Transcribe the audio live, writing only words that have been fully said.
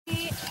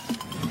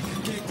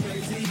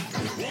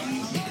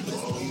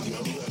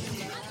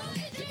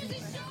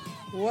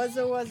What's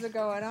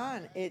going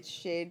on? It's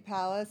Shade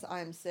Palace.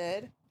 I'm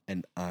Sid.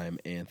 And I'm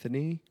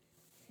Anthony.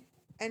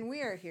 And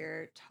we are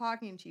here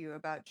talking to you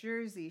about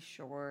Jersey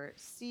Shore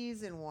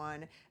Season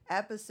 1,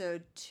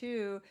 Episode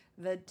 2,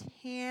 The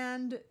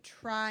Tanned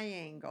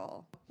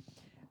Triangle.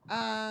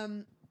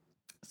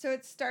 So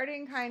it's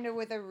starting kind of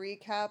with a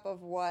recap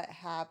of what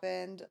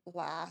happened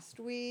last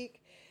week.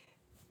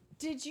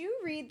 Did you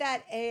read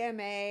that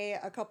AMA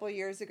a couple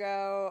years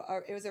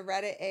ago? It was a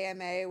Reddit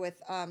AMA with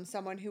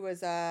someone who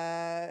was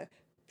a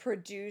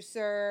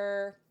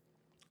producer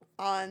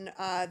on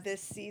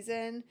this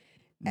season,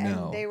 and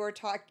No. they were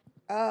talking.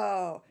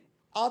 Oh,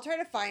 I'll try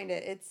to find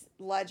it. It's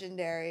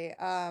legendary.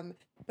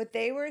 But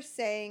they were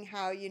saying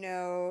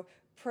how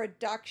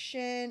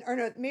production, or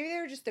no, maybe they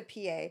were just a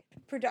PA.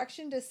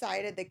 Production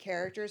decided the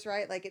characters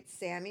right, like it's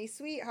Sammy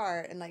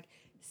Sweetheart, and like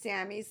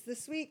Sammy's the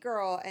sweet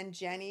girl, and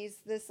Jenny's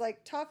this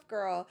like tough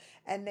girl,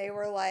 and they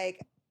were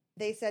like.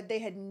 They said they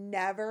had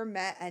never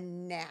met a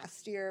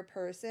nastier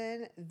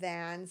person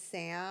than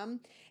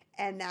Sam,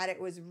 and that it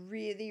was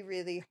really,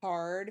 really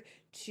hard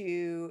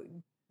to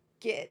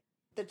get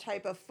the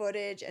type of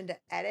footage and to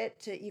edit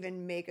to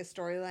even make a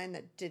storyline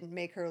that didn't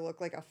make her look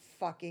like a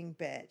fucking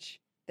bitch.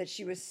 That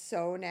she was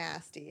so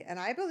nasty. And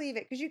I believe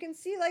it because you can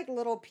see like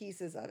little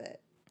pieces of it.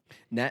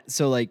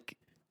 So like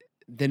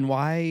then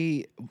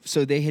why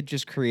so they had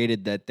just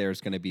created that there's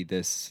going to be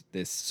this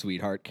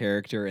sweetheart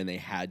character and they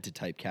had to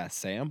typecast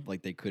Sam,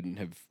 like they couldn't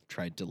have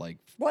tried to like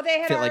Well, they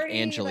had fit like already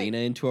Angelina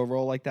into a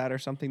role like that or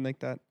something like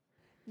that.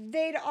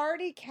 They'd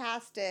already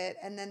cast it,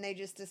 and then they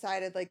just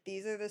decided like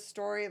these are the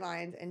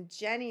storylines, and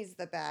Jenny's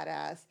the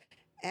badass,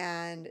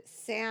 and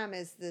Sam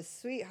is the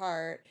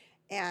sweetheart,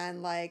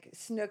 and like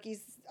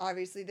Snooki's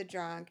obviously the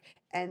drunk,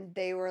 and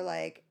they were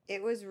like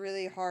it was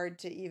really hard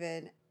to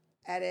even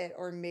edit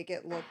or make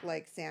it look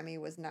like Sammy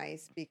was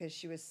nice because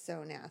she was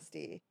so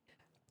nasty.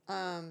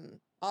 I'll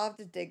have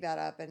to dig that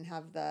up and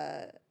have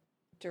the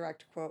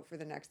direct quote for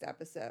the next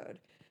episode.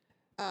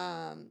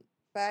 Um,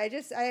 but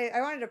I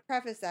wanted to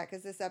preface that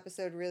because this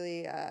episode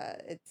really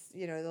it's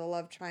the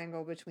love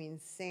triangle between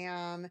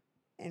Sam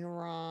and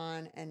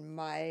Ron and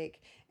Mike,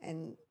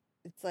 and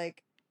it's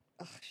like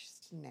ugh, she's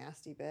just a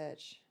nasty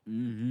bitch.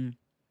 Mm-hmm.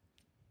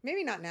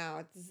 Maybe not now.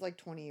 It's like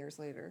 20 years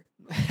later.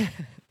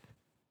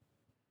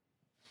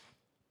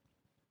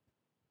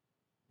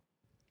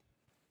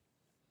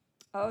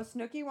 Oh,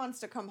 Snooki wants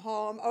to come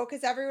home. Oh,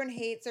 because everyone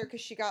hates her because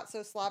she got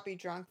so sloppy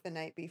drunk the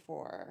night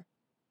before.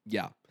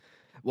 Yeah.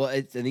 Well,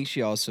 I think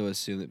she also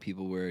assumed that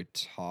people were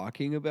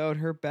talking about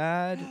her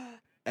bad,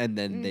 and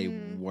then they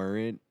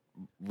weren't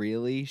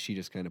really. She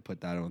just kind of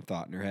put that own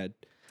thought in her head.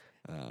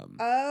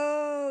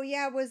 Oh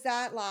yeah, was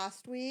that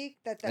last week?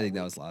 I think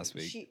that was last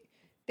week.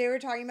 They were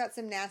talking about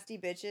some nasty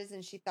bitches,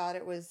 and she thought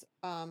it was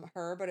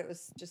her, but it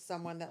was just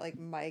someone that like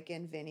Mike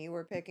and Vinny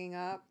were picking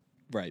up.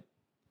 Right.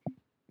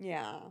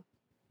 Yeah.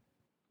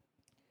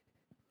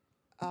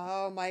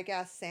 Oh, Mike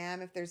asked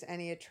Sam if there's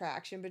any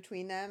attraction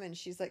between them, and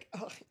she's like,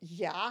 "Oh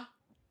yeah."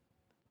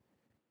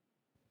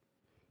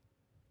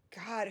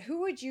 God,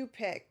 who would you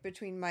pick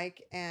between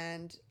Mike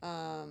and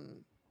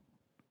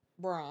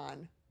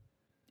Ron?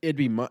 It'd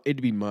be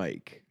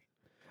Mike.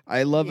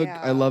 I love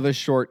Yeah. a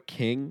short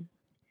king.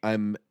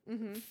 I'm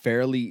Mm-hmm.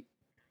 fairly.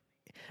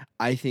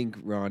 I think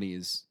Ronnie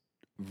is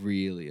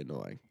really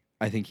annoying.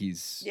 I think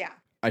he's. Yeah.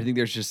 I think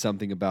there's just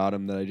something about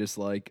him that I just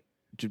like,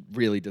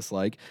 really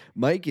dislike.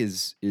 Mike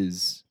is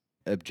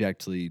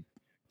objectively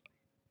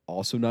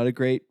also not a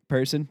great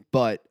person,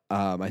 but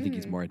I think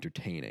he's more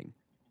entertaining.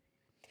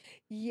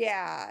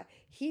 Yeah,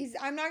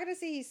 I'm not gonna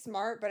say he's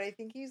smart, but I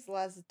think he's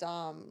less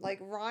dumb. Like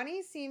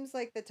Ronnie seems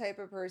like the type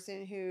of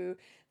person who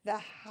the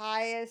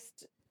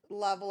highest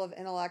level of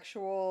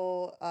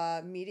intellectual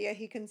media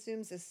he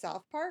consumes is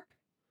South Park.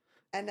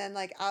 And then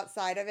like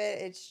outside of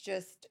it, it's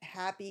just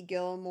Happy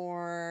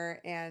Gilmore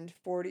and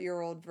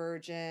 40-Year-Old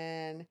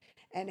Virgin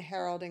and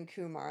Harold and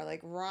Kumar.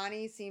 Like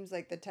Ronnie seems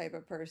like the type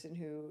of person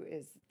who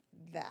is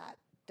that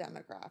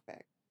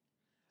demographic.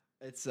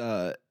 It's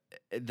the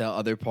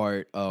other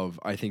part of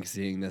I think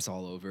seeing this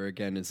all over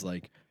again is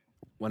like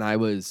when I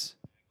was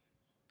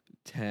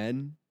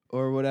 10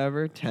 or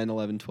whatever, 10,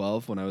 11,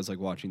 12, when I was like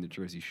watching the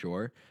Jersey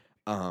Shore,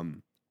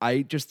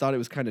 I just thought it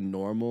was kind of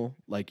normal.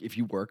 Like if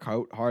you work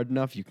out hard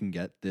enough, you can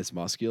get this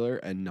muscular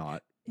and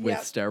not with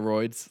Yep.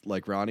 steroids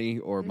like Ronnie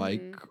or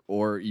Mike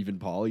or even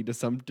Paulie to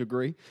some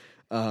degree.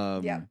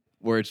 Yep.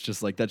 Where it's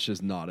just like that's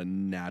just not a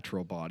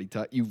natural body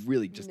type. You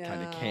really just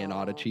kind of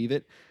cannot No. achieve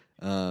it.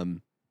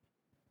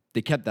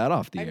 They kept that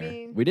off the I air.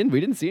 mean, We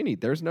didn't see any.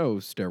 There's no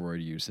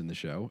steroid use in the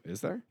show, is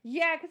there?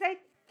 yeah, because I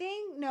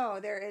think no,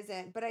 there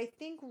isn't. But I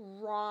think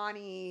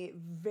Ronnie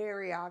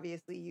very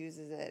obviously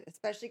uses it,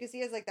 especially because he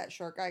has like that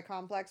short guy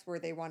complex where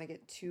they want to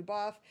get too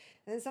buff,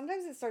 and then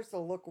sometimes it starts to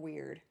look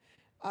weird.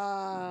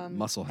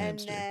 Muscle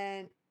hamster. And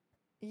then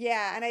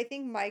yeah, and I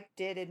think Mike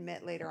did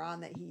admit later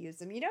on that he used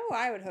them. You know who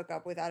I would hook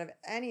up with out of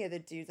any of the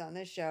dudes on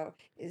this show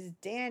is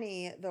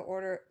Danny, the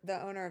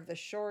owner of the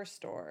Shore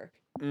Store.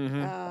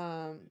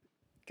 Mm-hmm.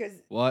 Because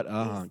What a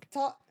hunk.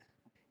 tall.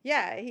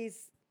 Yeah,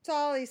 he's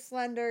tall, he's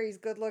slender, he's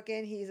good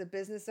looking, he's a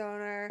business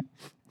owner.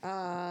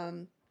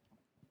 Um,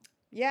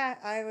 yeah,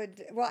 I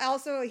would. Well,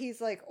 also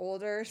he's like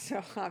older,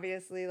 so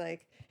obviously,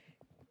 like,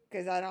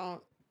 because I,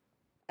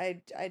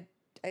 I,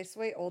 I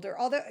sway older.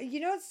 Although,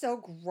 it's so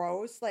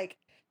gross. Like,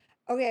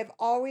 okay, I've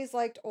always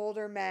liked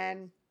older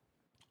men,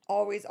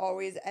 always,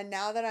 always, and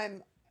now that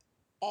I'm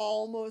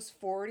almost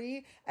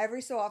 40, every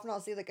so often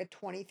I'll see like a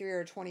 23 or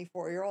a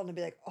 24-year-old and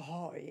be like,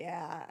 oh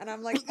yeah. And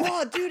I'm like,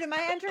 oh dude, am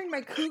I entering my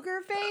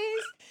cougar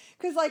phase?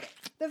 Because like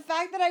the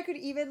fact that I could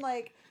even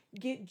like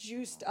get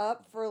juiced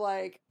up for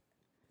like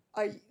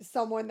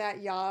someone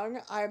that young,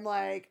 I'm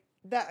like,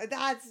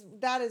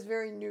 that is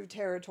very new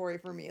territory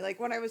for me. Like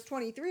when I was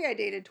 23, I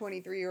dated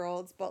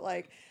 23-year-olds, but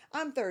like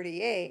I'm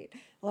 38.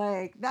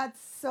 Like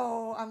that's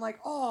so I'm like,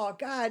 oh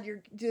God,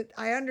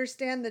 I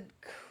understand the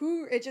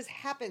it just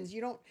happens. You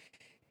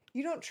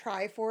don't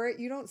try for it.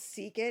 You don't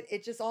seek it.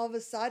 It just all of a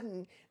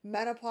sudden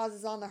menopause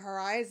is on the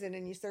horizon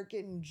and you start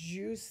getting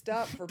juiced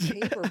up for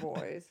paper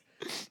boys.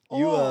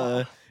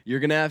 You're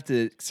gonna have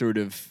to sort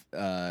of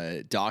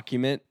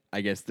document,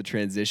 I guess, the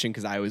transition,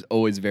 because I was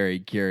always very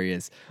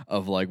curious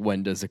of like,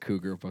 when does a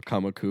cougar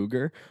become a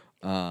cougar?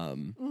 I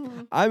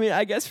mean,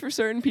 I guess for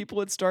certain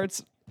people it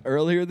starts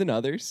earlier than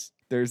others.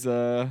 There's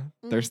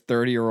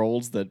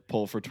 30-year-olds that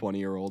pull for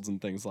 20-year-olds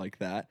and things like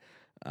that.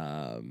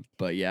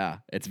 But yeah,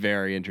 it's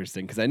very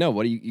interesting because I know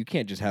you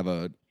can't just have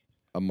a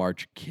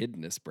March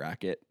Kidness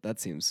bracket. That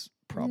seems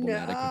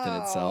problematic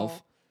within itself.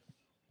 No.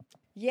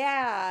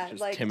 Yeah, Just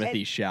like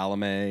Timothy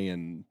Chalamet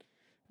and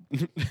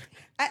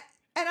I,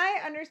 and I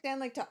understand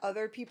like to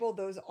other people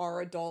those are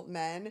adult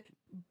men,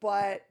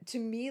 but to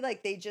me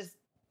like they just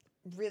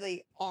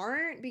really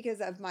aren't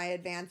because of my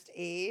advanced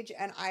age,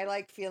 and I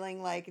like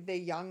feeling like the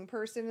young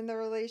person in the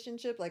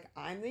relationship. Like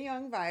I'm the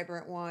young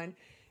vibrant one,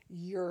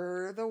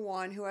 you're the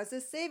one who has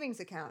a savings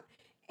account.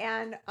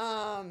 And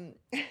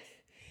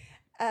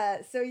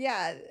so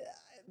yeah,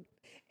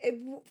 it,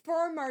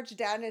 for March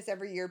Madness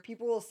every year,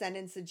 people will send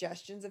in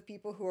suggestions of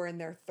people who are in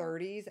their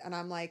 30s, and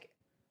I'm like,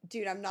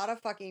 dude, I'm not a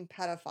fucking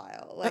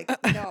pedophile. Like,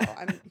 no,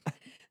 I'm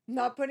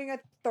not putting a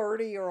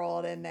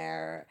 30-year-old in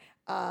there.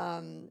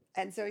 And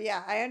so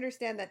yeah, I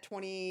understand that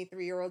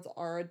 23-year-olds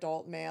are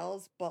adult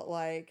males, but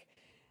like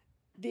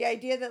the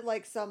idea that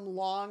like some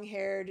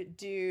long-haired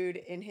dude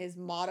in his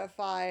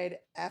modified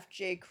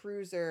FJ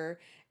Cruiser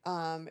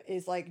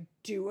is like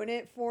doing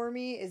it for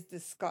me is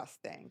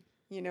disgusting.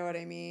 You know what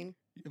I mean?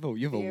 you have a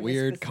You have a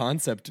weird specific.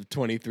 concept of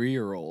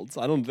 23-year-olds.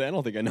 I don't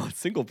think I know a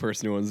single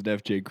person who owns an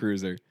FJ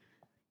Cruiser.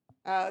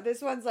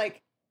 This one's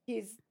like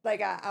he's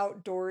like a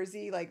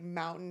outdoorsy, like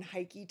mountain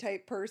hikey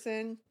type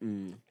person.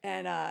 Mm.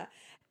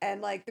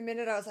 And like the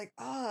minute I was like,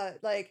 oh,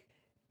 like,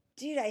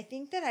 dude, I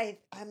think that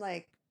I'm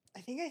like,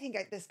 I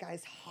think this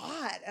guy's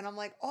hot. And I'm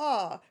like,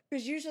 oh,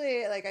 because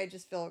usually like I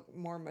just feel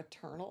more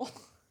maternal.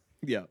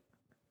 Yeah.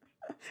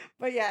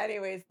 But yeah,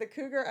 anyways, the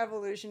cougar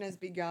evolution has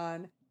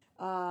begun.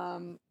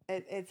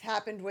 It's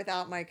happened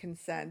without my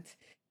consent,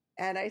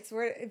 and I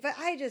swear, but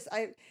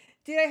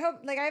dude, I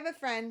hope like I have a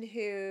friend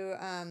who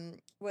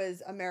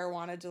was a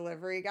marijuana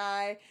delivery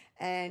guy,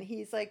 and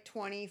he's like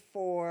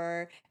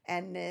 24,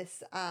 and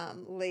this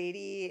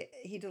lady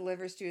he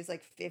delivers to is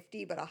like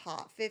 50, but a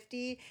hot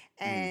 50,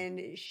 Mm. and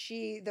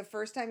the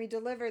first time he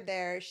delivered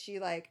there, she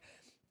like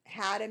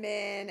had him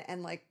in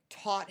and like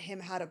taught him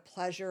how to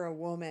pleasure a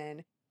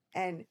woman.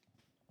 And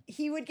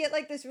he would get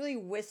like this really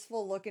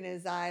wistful look in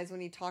his eyes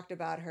when he talked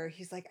about her.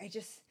 He's like,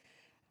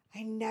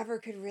 I never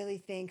could really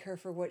thank her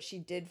for what she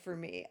did for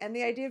me. And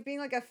the idea of being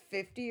like a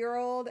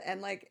 50-year-old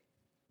and like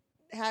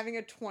having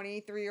a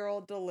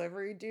 23-year-old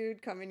delivery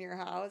dude come in your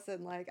house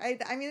and like,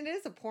 I mean, it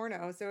is a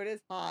porno, so it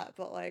is hot,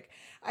 but like,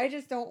 I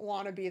just don't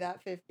want to be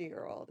that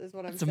 50-year-old is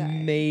what I'm That's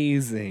saying.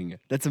 amazing.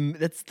 That's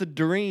the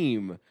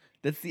dream.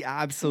 That's the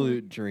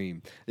absolute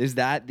dream. There's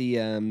that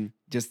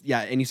just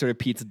yeah, any sort of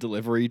pizza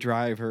delivery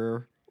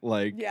driver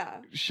like Yeah.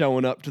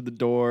 showing up to the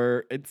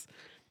door. It's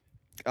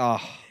oh,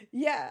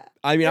 Yeah.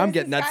 I mean, There I'm was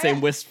getting this that guy.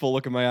 same wistful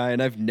look in my eye,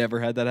 and I've never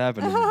had that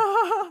happen to me.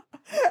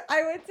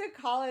 I went to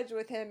college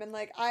with him and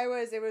like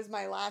it was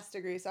my last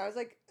degree. So I was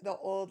like the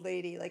old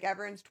lady. Like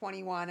everyone's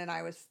 21 and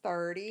I was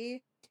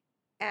 30.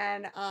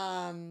 And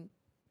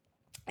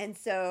and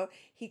so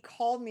he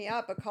called me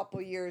up a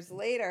couple years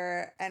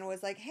later and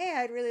was like, "Hey,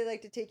 I'd really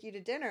like to take you to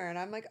dinner." And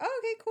I'm like,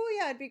 "Oh, okay, cool.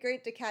 Yeah, it'd be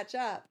great to catch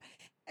up."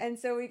 And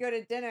so we go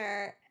to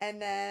dinner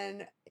and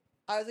then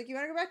I was like, "You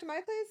want to go back to my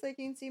place? Like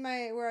you can see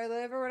where I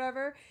live or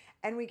whatever."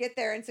 And we get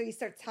there and so he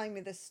starts telling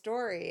me this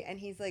story and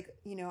he's like,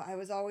 "I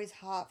was always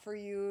hot for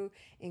you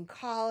in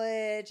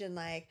college and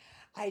like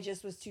I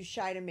just was too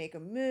shy to make a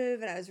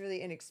move and I was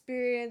really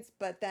inexperienced,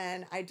 but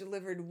then I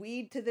delivered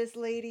weed to this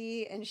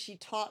lady and she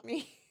taught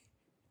me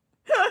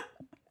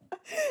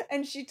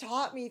and she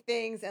taught me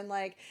things and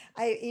like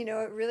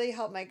it really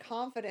helped my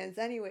confidence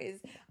anyways.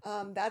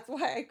 That's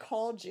why I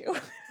called you."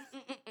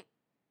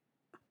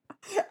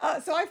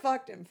 So I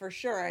fucked him for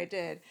sure. I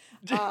did.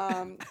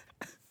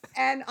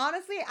 And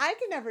honestly, I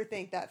can never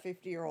thank that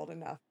 50-year-old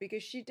enough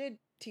because she did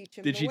teach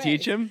him Did the she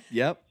teach way. him?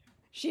 Yep.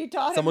 She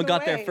taught him Someone the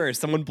got there way.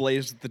 first. Someone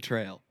blazed the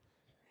trail.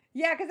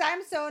 Yeah, because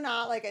I'm so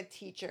not like a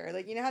teacher.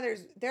 Like, you know how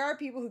there are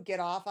people who get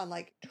off on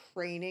like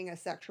training a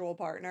sexual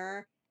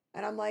partner,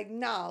 and I'm like,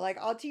 no, like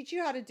I'll teach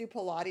you how to do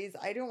Pilates.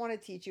 I don't want to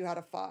teach you how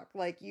to fuck.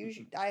 Like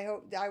I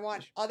hope I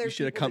want You other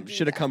should have people to come do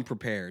should have that. come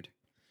prepared.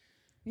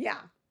 Yeah.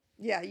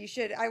 Yeah, you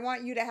should. I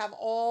want you to have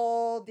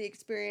all the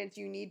experience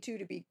you need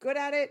to be good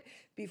at it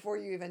before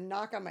you even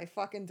knock on my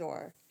fucking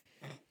door.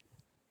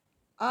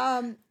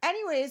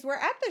 Anyways, we're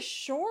at the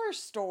Shore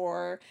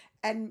store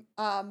and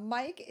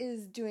Mike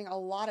is doing a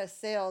lot of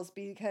sales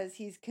because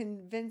he's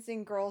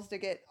convincing girls to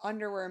get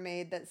underwear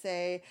made that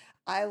say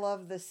I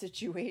love the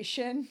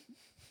situation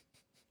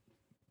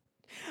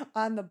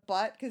on the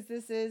butt because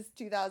this is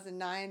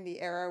 2009,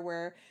 the era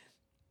where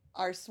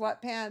our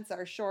sweatpants,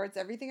 our shorts,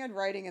 everything had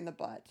writing in the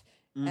butt.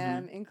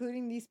 Mm-hmm.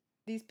 Including these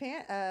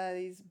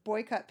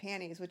boycott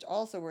panties, which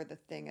also were the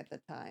thing at the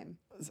time.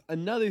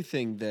 Another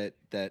thing that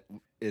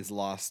is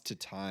lost to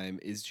time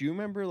is, do you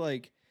remember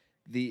like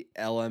the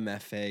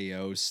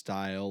LMFAO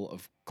style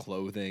of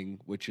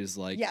clothing, which is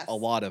like a Yes.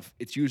 lot of,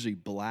 it's usually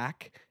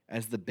black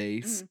as the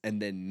base Mhm.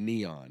 and then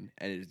neon,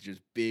 and it's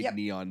just big Yep.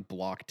 neon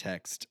block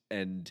text.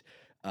 And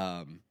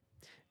um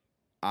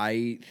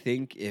I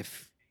think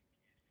if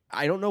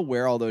I don't know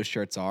where all those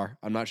shirts are.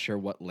 I'm not sure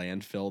what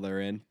landfill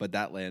they're in, but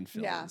that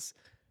landfill Yeah. is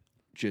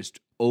just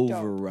Dope.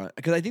 overrun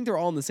because I think they're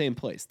all in the same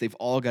place. They've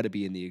all got to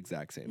be in the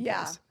exact same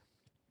Yeah. place.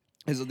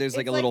 There's like It's a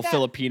like little that.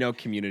 Filipino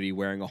community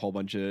wearing a whole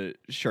bunch of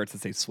shirts that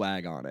say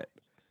swag on it.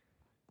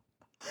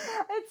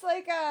 It's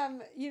like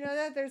you know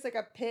that there's like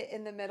a pit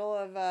in the middle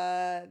of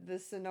the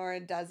Sonora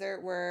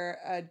desert where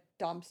a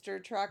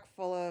dumpster truck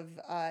full of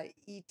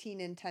ET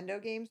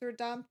Nintendo games were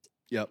dumped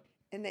Yep.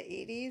 in the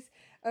 80s.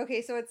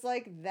 Okay, so it's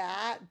like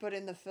that but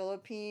in the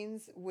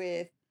Philippines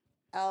with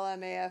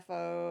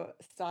LMAFO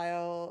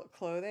style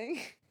clothing.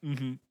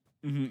 Mm-hmm.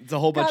 Mm-hmm. It's a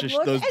whole bunch God,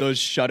 of look at those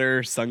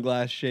Shutter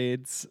sunglass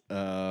shades.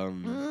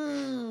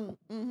 mhm.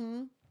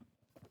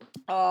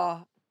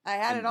 Oh, I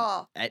had it And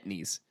all.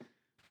 Etnies.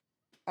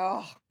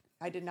 Oh,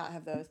 I did not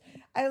have those.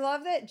 I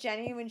love that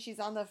Jenny, when she's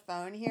on the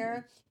phone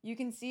here, you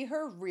can see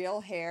her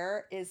real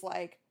hair is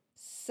like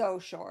so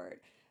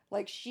short.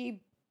 Like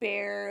she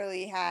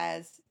barely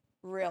has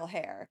real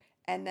hair.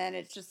 And then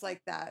it's just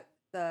like that,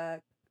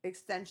 the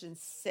extension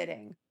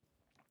sitting.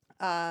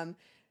 Um,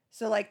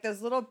 so like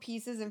those little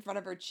pieces in front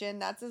of her chin,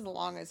 that's as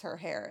long as her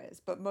hair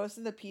is. But most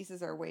of the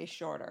pieces are way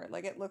shorter.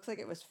 Like it looks like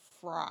it was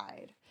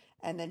fried.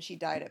 And then she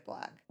dyed it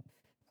black.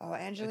 Oh,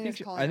 Angelina's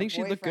calling I her think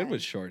she'd look good with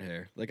boyfriend. short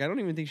hair. Like I don't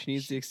even think she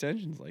needs the She,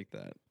 extensions like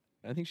that.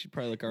 I think she'd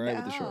probably look all right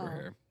with the shorter no.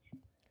 hair.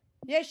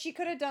 Yeah, she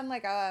could have done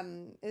like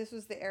this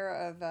was the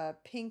era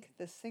of Pink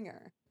the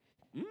singer.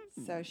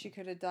 So she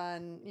could have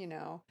done, you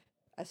know,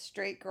 a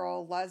straight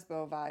girl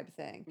lesbo vibe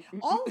thing.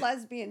 All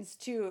lesbians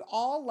too,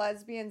 all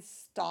lesbians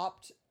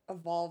stopped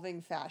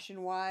evolving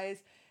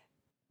fashion-wise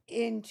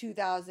in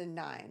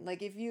 2009.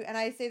 Like if you and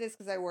I say this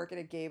cuz I work at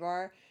a gay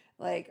bar,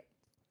 like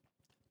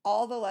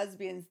all the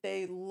lesbians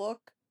they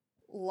look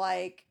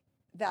like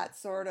that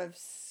sort of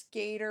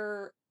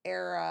skater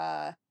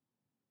era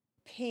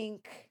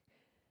pink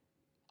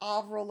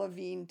Avril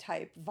Lavigne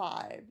type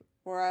vibe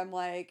where I'm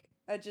like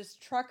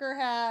just trucker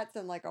hats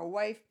and like a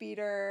wife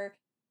beater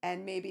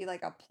and maybe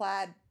like a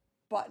plaid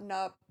button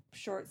up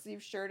short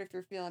sleeve shirt if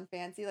you're feeling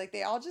fancy. Like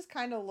they all just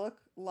kind of look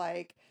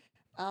like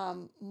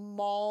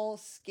mall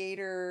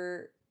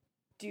skater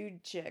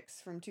dude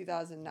chicks from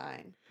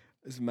 2009.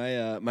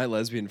 My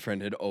lesbian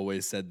friend had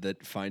always said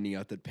that finding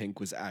out that Pink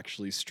was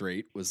actually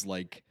straight was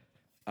like,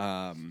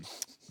 um,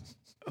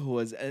 who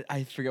was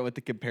I forget what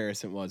the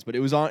comparison was, but it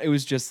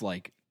was just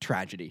like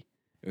tragedy.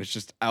 It was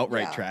just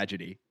outright Yeah.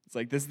 tragedy. It's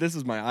like this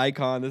is my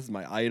icon, this is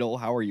my idol.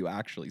 How are you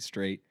actually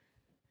straight?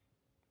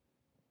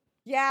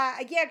 Yeah,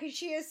 because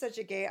she is such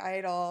a gay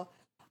idol.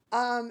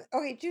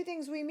 Okay, two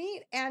things. We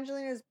meet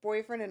Angelina's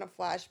boyfriend in a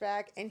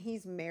flashback, and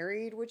he's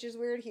married, which is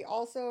weird. He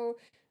also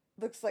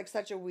looks like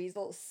such a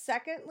weasel.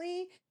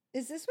 Secondly,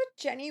 is this what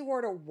Jenny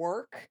wore to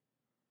work?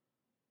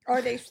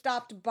 Or they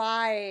stopped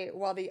by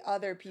while the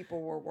other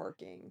people were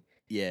working?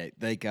 Yeah,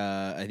 like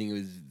I think it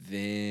was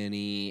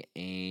Vinny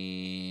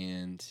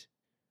and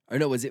or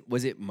no, was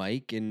it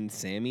Mike and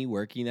Sammy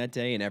working that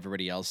day and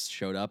everybody else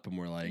showed up and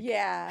were like,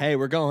 Yeah. "Hey,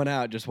 we're going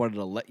out. Just wanted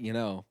to let you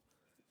know."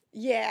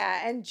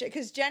 Yeah, and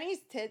because Jenny's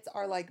tits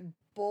are like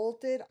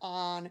bolted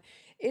on.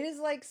 It is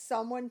like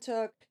someone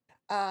took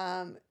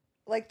um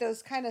like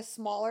those kind of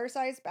smaller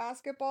size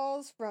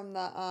basketballs from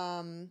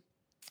the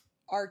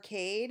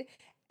arcade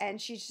and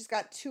she's just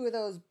got two of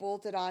those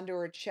bolted onto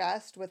her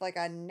chest with like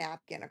a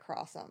napkin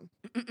across them.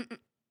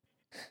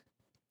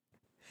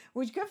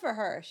 Which good for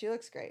her. She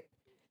looks great.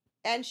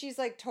 And she's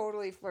like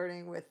totally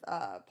flirting with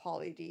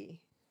Pauly D.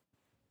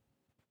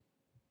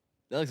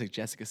 That looks like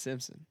Jessica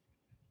Simpson.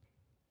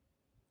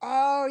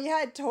 Oh,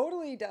 yeah, it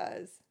totally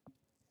does.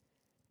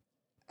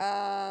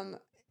 Um,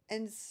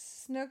 and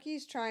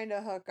Snooki's trying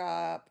to hook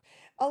up.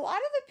 A lot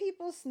of the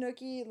people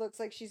Snooki looks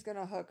like she's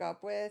gonna hook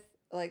up with,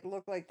 like,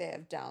 look like they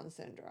have Down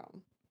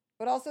syndrome.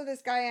 But also,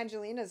 this guy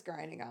Angelina's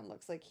grinding on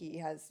looks like he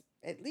has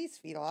at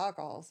least fetal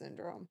alcohol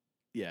syndrome.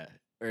 Yeah.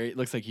 Or it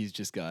looks like he's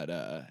got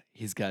the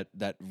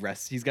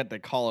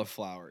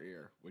cauliflower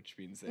ear, which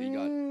means that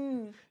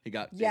he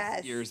got his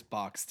Yes. ears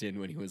boxed in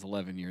when he was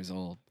 11 years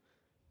old.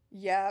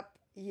 Yep.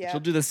 Which will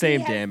do the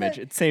same damage.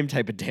 It's same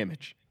type of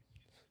damage.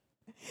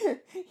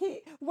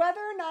 Whether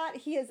or not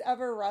he has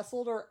ever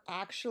wrestled or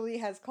actually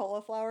has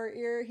cauliflower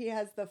ear, he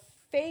has the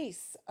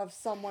face of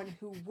someone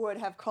who would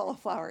have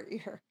cauliflower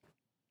ear.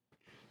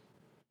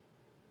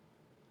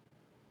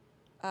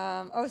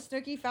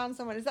 Snooki found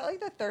someone. Is that like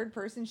the third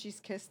person she's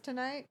kissed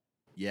tonight?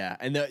 Yeah,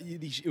 and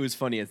it was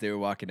funny as they were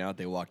walking out.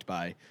 They walked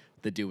by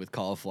the dude with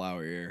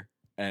cauliflower ear,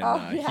 and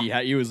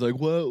he was like,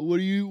 "What? Where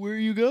are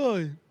you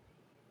going?"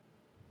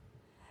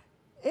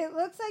 It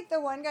looks like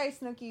the one guy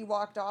Snooki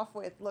walked off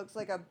with looks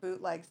like a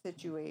bootleg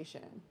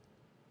situation.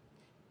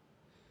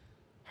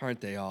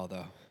 Aren't they all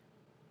though?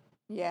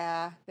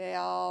 Yeah, they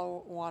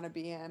all want to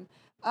be him.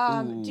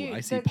 Ooh, Dude,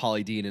 I see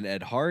Pauly D in an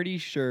Ed Hardy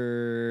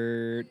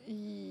shirt.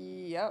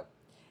 Yep.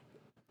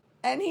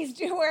 And he's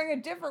wearing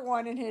a different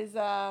one in his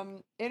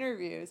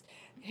interviews.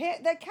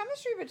 The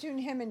chemistry between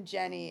him and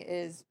Jenny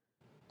is,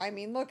 I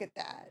mean, look at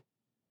that.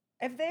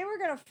 If they were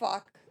gonna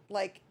fuck,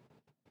 like,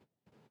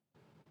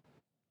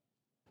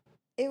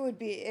 it would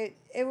be.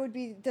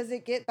 Does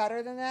it get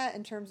better than that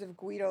in terms of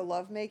Guido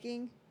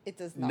lovemaking? It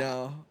does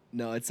not.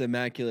 No, it's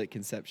immaculate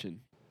conception.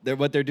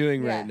 What they're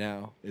doing right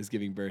now is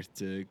giving birth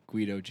to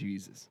Guido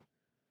Jesus.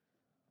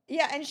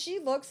 Yeah, and she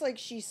looks like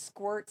she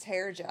squirts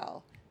hair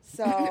gel.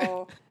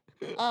 So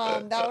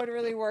that would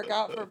really work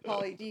out for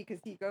Pauly D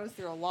because he goes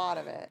through a lot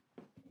of it.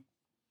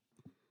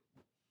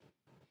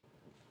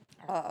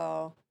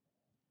 Uh-oh.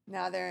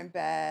 Now they're in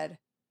bed.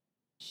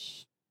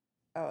 Shh.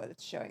 Oh,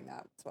 it's showing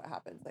that. That's what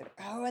happens later.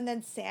 Oh, and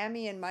then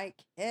Sammy and Mike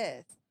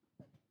kiss.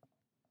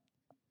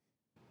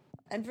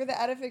 And for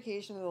the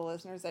edification of the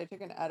listeners, I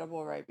took an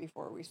edible right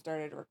before we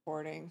started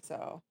recording,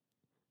 so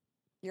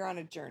you're on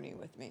a journey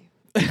with me.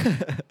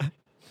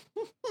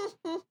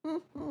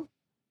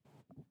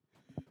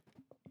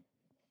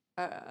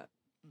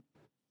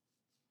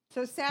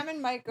 So Sam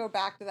and Mike go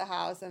back to the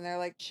house, and they're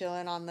like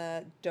chilling on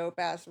the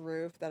dope-ass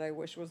roof that I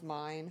wish was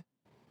mine.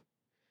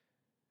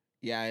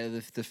 Yeah,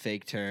 the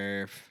fake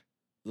turf,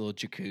 little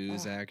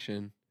jacuzzi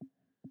action.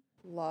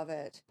 Love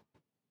it.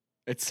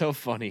 It's so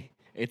funny.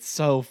 It's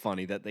so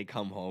funny that they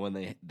come home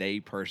and they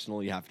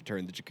personally have to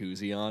turn the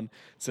jacuzzi on.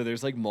 So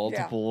there's like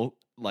multiple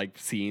like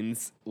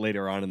scenes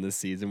later on in this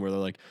season where they're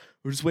like,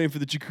 we're just waiting for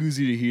the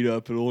jacuzzi to heat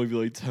up. It'll only be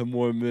like 10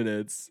 more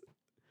minutes.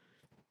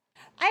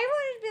 I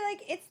wanted to be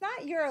like, it's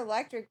not your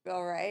electric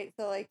bill, right?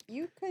 So like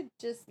you could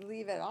just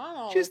leave it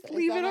on. Just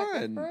leave it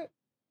on.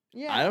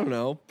 Yeah. I don't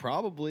know.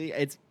 Probably.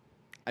 I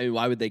mean,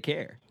 why would they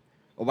care?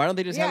 Or why don't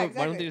they just why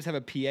don't they just have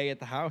a PA at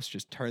the house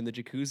just turn the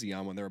jacuzzi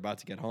on when they're about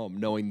to get home,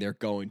 knowing they're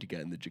going to get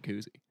in the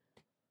jacuzzi?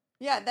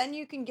 Yeah, then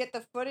you can get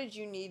the footage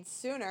you need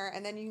sooner,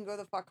 and then you can go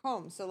the fuck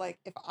home. So, like,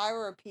 if I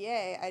were a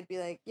PA, I'd be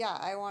like, yeah,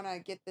 I want to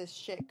get this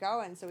shit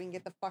going so we can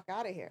get the fuck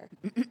out of here.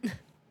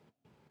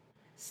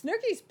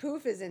 Snooki's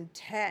poof is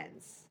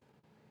intense.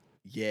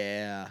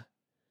 Yeah.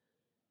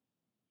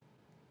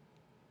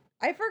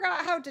 I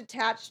forgot how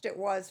detached it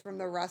was from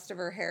the rest of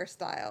her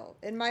hairstyle.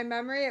 In my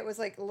memory, it was,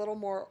 like, a little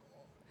more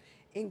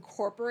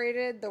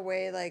incorporated the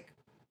way, like,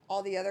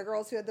 all the other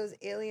girls who had those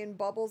alien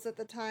bubbles at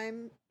the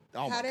time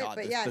had it.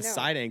 But the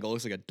side angle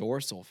looks like a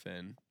dorsal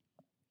fin.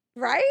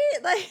 Right?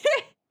 Like...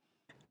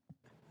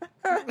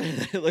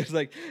 It looks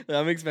like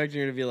I'm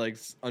expecting her to be like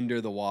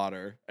under the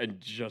water and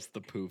just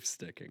the poof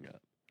sticking up.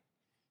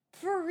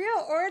 For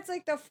real. Or it's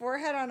like the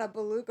forehead on a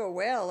beluga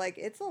whale. Like,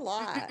 it's a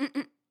lot.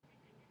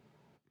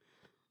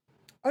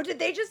 Oh, did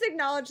they just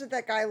acknowledge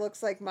that guy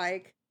looks like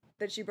Mike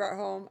that she brought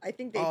home? I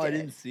think they did. Oh, I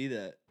didn't see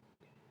that.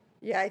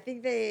 Yeah, I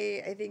think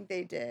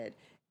they did.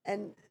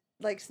 And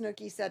like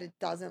Snooki said, it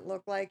doesn't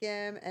look like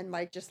him, and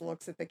Mike just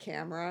looks at the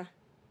camera.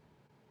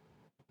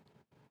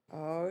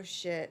 Oh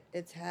shit,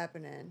 it's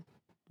happening.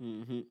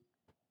 Mm-hmm.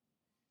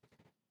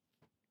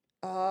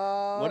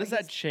 Oh, what does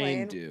that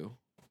chain do?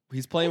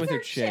 He's playing with her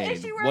chain.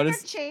 Is she wearing a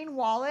chain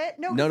wallet?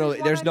 No,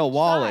 there's no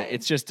wallet.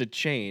 It's just a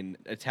chain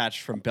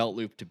attached from belt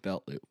loop to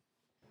belt loop.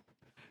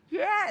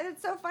 Yeah,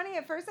 it's so funny.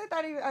 At first I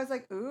thought I was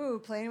like, ooh,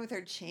 playing with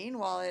her chain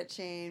wallet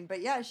chain.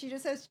 But yeah, she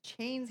just has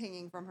chains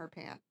hanging from her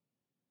pants.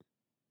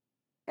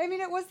 I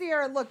mean, it was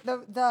look,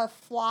 the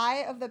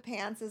fly of the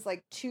pants is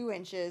like 2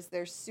 inches.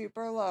 They're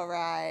super low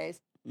rise.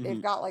 Mm-hmm.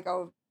 They've got like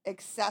a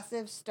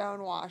excessive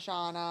stonewash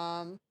on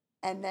them.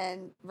 And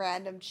then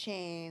random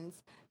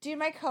chains. Dude,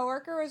 my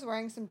coworker was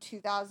wearing some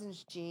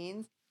 2000s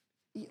jeans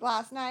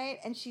last night.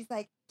 And she's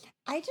like,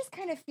 I just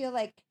kind of feel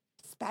like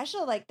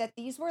special. Like that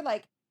these were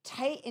like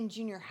tight in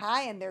junior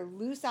high and they're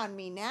loose on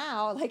me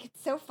now. Like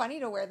it's so funny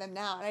to wear them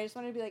now. And I just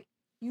wanted to be like,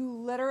 you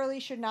literally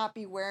should not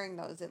be wearing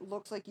those. It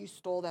looks like you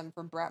stole them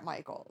from Bret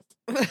Michaels.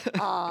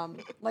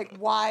 Like,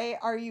 why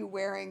are you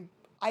wearing...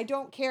 I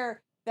don't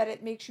care that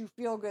it makes you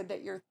feel good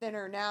that you're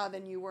thinner now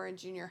than you were in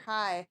junior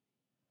high.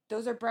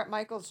 Those are Bret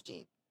Michaels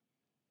jeans.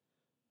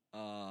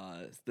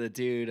 The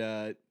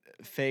dude,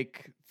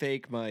 fake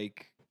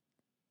Mike,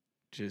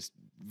 just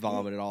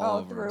vomited all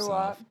over himself.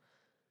 Up.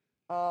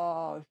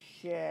 Oh,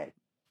 shit.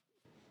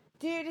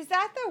 Dude, is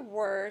that the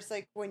worst?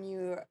 Like when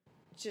you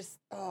just,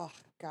 oh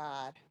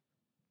God.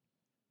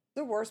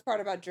 The worst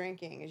part about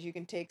drinking is you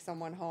can take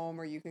someone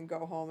home or you can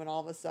go home and all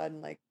of a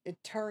sudden, like,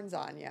 it turns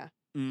on you.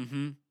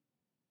 Mm-hmm.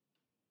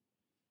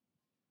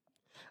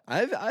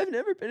 I've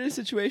never been in a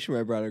situation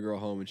where I brought a girl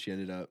home and she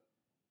ended up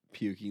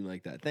puking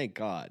like that. Thank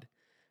God.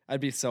 I'd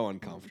be so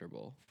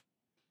uncomfortable.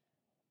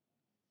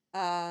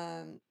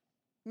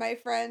 My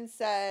friend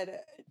said,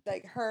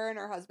 like, her and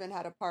her husband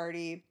had a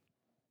party,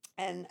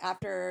 and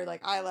after,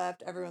 like, I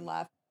left, everyone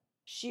left.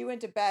 She went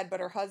to bed, but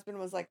her husband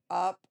was, like,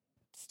 up,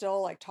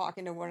 still, like,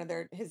 talking to one of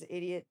his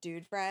idiot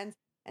dude friends.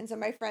 And so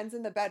my friend's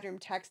in the bedroom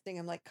texting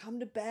him, like, come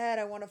to bed.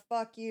 I want to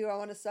fuck you. I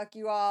want to suck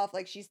you off.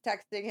 Like, she's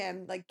texting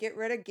him, like, get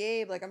rid of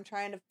Gabe. Like, I'm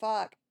trying to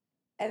fuck.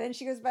 And then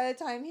she goes, by the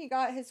time he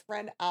got his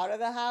friend out of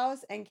the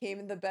house and came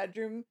in the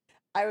bedroom,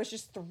 I was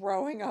just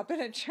throwing up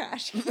in a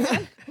trash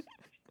can.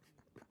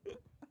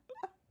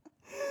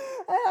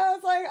 And I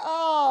was like,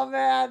 oh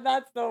man,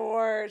 that's the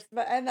worst.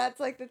 And that's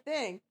like the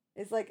thing.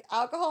 It's like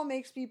alcohol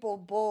makes people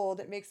bold.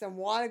 It makes them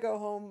want to go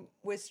home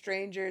with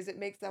strangers. It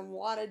makes them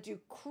want to do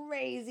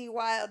crazy,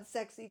 wild,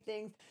 sexy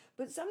things.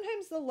 But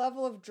sometimes the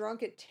level of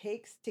drunk it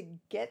takes to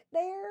get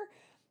there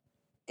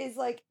is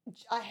like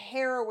a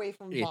hair away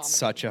from vomiting. It's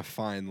such a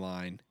fine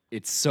line.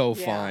 It's so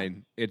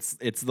fine. It's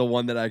the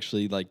one that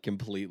actually like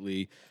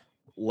completely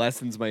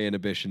lessens my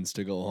inhibitions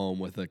to go home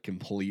with a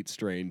complete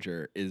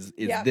stranger is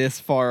this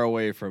far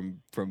away from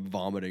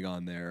vomiting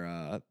on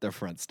their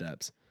front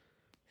steps.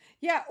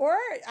 Yeah, or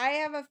I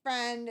have a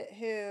friend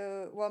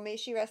who, well, may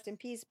she rest in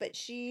peace, but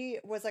she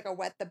was like a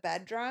wet the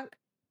bed drunk,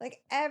 like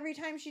every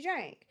time she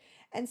drank.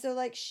 And so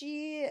like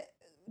she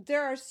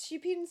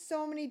peed in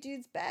so many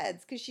dudes'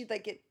 beds because she'd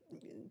like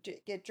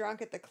get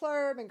drunk at the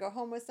club and go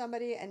home with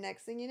somebody, and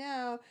next thing you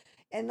know,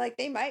 and like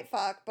they might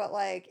fuck, but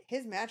like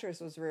his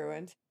mattress was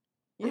ruined.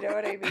 You know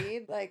what I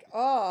mean? Like,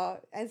 oh,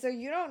 and so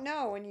you don't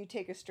know when you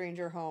take a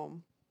stranger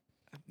home.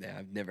 Yeah,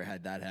 I've never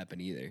had that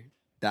happen either.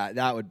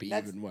 That would be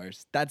even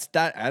worse.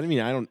 I mean,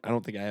 I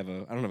don't think I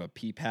don't have a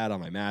pee pad on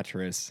my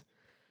mattress.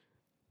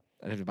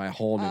 I'd have to buy a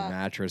whole new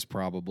mattress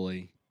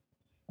probably.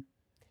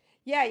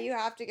 Yeah, you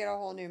have to get a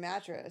whole new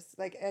mattress.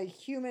 Like a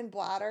human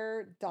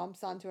bladder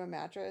dumps onto a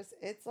mattress,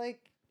 it's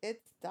like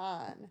it's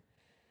done.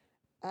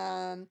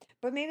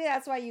 But maybe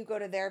that's why you go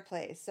to their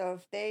place. So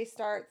if they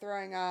start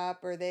throwing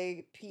up or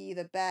they pee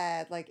the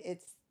bed, like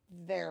it's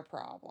their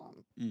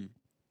problem.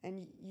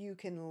 And you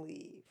can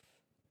leave.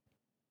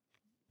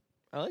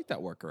 I like that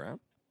workaround.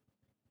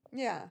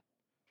 Yeah.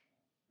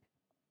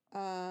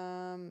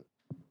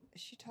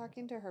 Is she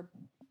talking to her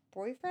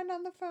boyfriend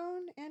on the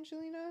phone,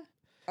 Angelina?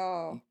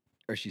 Oh.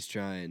 Or she's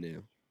trying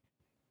to.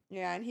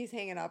 Yeah, and he's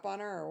hanging up on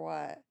her or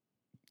what?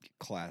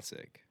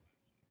 Classic.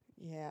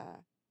 Yeah.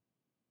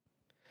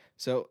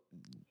 So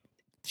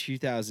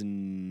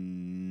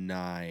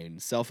 2009,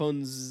 cell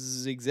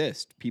phones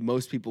exist.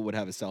 Most people would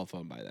have a cell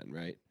phone by then,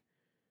 right?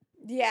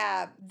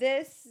 Yeah,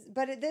 this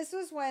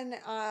was when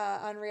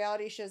on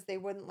reality shows they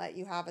wouldn't let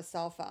you have a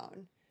cell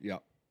phone.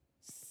 Yep.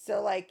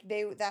 So like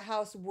the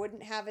house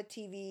wouldn't have a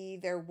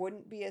TV, there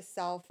wouldn't be a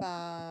cell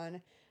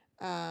phone.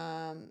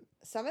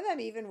 Some of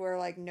them even were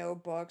like no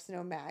books,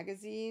 no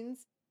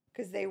magazines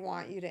because they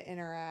want you to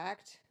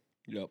interact.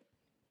 Yep.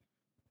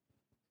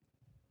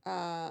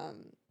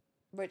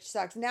 Which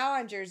sucks. Now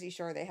on Jersey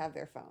Shore they have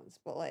their phones,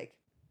 but like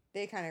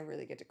they kind of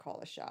really get to call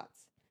the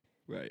shots.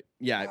 Right.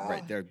 Yeah,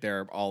 right.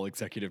 They're all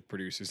executive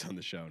producers on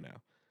the show now.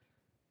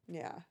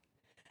 Yeah.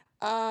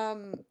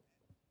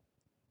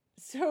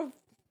 So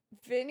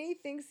Vinny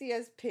thinks he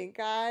has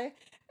pink eye,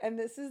 and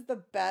this is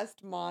the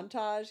best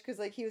montage because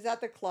like he was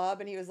at the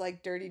club and he was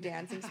like dirty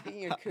dancing.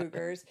 Speaking of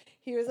cougars,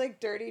 he was like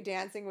dirty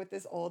dancing with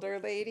this older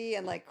lady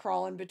and like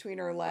crawling between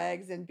her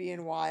legs and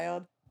being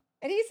wild.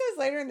 And he says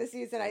later in the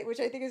season,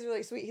 which I think is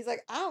really sweet, he's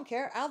like, I don't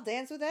care. I'll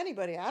dance with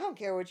anybody. I don't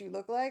care what you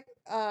look like.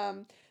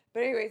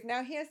 But anyways,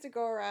 now he has to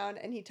go around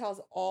and he tells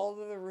all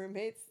of the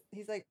roommates,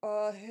 he's like,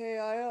 hey,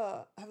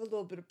 I have a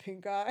little bit of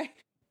pink eye.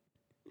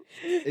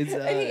 And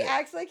he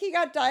acts like he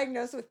got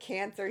diagnosed with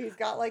cancer. He's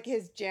got like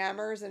his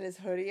jammers and his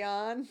hoodie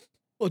on.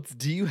 Well,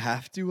 do you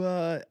have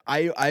to?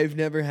 I've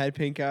never had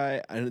pink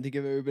eye. I don't think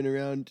I've ever been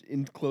around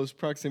in close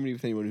proximity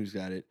with anyone who's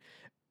got it.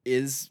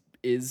 Is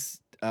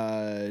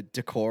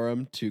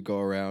decorum to go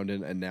around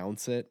and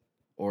announce it,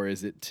 or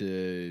is it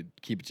to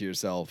keep it to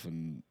yourself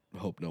and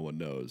hope no one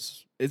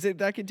knows? Is it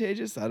that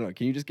contagious? I don't know.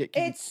 Can you just get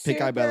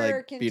pink eye by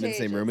like being in the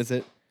same room as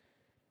it?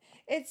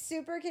 It's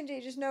super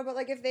contagious. No, but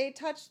like if they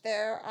touch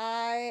their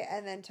eye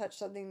and then touch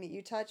something that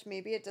you touch,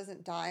 maybe it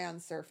doesn't die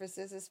on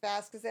surfaces as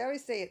fast because they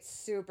always say it's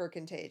super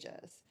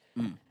contagious.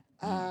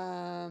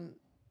 That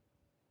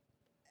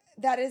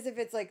is if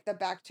it's like the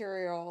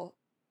bacterial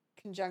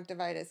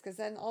conjunctivitis, because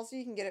then also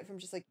you can get it from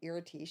just like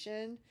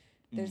irritation.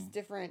 There's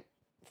different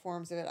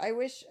forms of it. I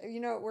wish,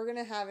 we're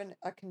gonna have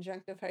a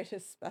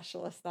conjunctivitis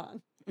specialist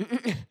on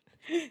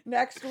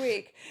next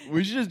week.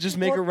 We should just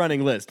make a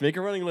running list. Make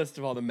a running list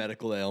of all the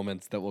medical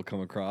ailments that we'll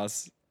come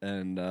across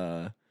and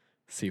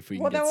see if we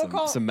can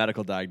get some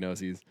medical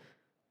diagnoses.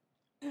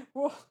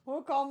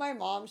 We'll call my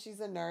mom. She's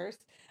a nurse.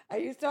 I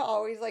used to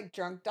always like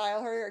drunk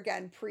dial her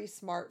again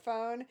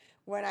pre-smartphone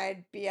when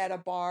I'd be at a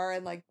bar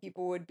and like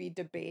people would be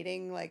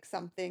debating like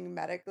something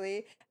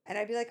medically, and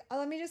I'd be like, "Oh,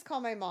 let me just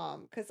call my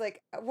mom." Cuz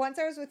like once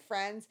I was with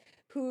friends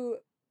who,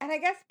 and I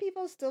guess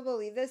people still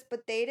believe this,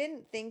 but they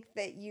didn't think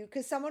that you,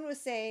 cuz someone was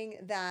saying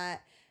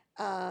that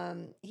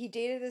he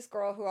dated this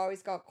girl who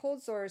always got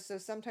cold sores, so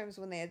sometimes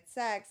when they had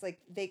sex like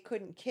they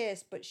couldn't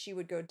kiss but she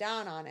would go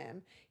down on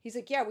him. He's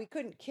like, yeah, we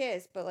couldn't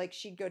kiss, but like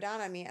she'd go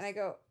down on me. And I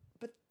go,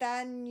 but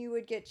then you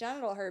would get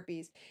genital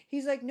herpes.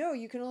 He's like, no,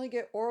 you can only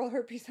get oral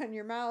herpes on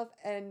your mouth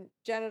and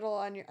genital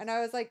on your. And I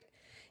was like,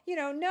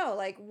 no,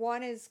 like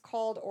one is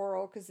called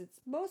oral because it's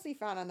mostly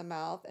found on the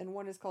mouth, and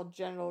one is called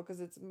genital because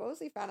it's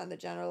mostly found on the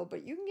genital,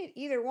 but you can get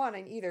either one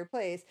in either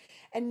place.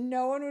 And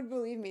no one would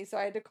believe me. So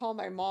I had to call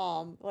my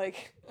mom,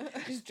 like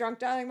just drunk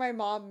dialing my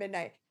mom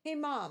midnight. Hey,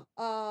 mom,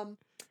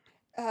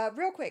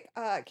 real quick,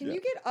 can Yeah.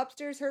 you get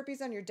upstairs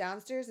herpes on your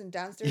downstairs and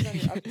downstairs on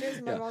your upstairs?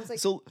 And my Yeah. mom's like,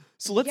 So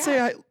let's say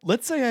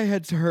yes. I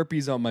had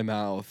herpes on my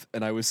mouth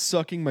and I was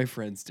sucking my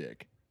friend's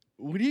dick.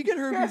 Would he get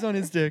herpes on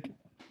his dick?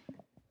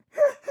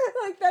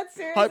 Like that's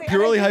seriously. And I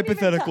Purely didn't even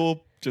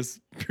hypothetical. Just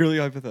purely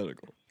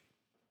hypothetical.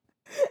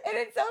 And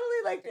it's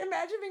totally like,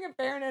 imagine being a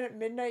parent and at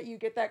midnight you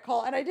get that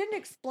call. And I didn't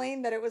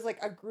explain that it was like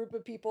a group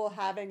of people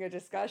having a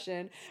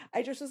discussion.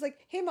 I just was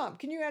like, hey mom,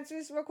 can you answer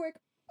this real quick?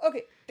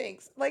 Okay,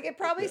 thanks. Like it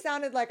probably Yeah.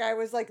 sounded like I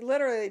was like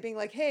literally being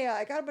like, hey,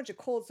 I got a bunch of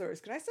cold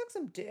sores. Can I suck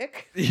some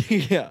dick?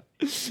 Yeah.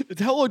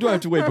 How long do I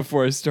have to wait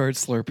before I start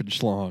slurping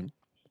schlong?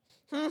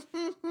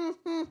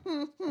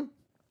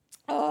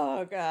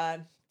 Oh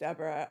God,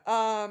 Deborah.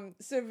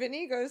 So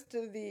Vinny goes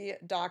to the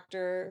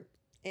doctor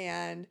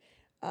and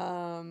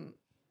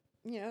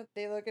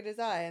they look at his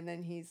eye and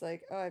then he's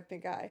like, oh, I have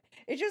pink eye.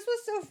 It just was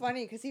so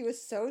funny because he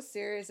was so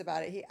serious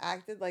about it. He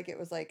acted like it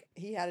was like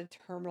he had a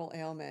terminal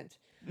ailment.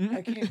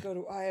 I can't go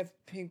to, I have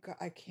pink,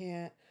 I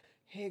can't.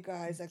 Hey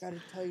guys, I gotta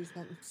tell you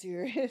something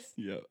serious.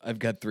 Yeah. I've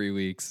got 3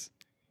 weeks.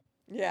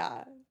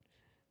 Yeah.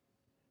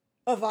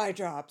 Of eye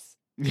drops.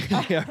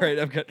 Yeah, right.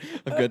 I've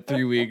got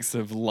 3 weeks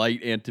of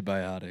light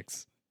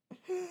antibiotics.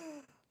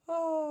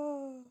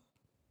 Oh.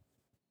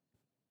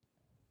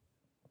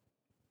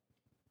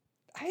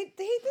 I hate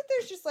that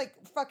there's just like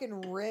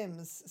fucking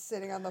rims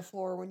sitting on the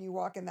floor when you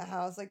walk in the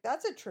house. Like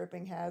that's a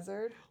tripping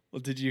hazard. Well,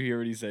 did you hear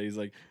what he said? He's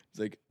like,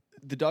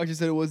 the doctor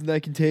said it wasn't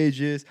that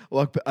contagious.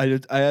 I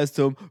asked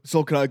him,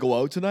 so can I go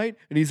out tonight?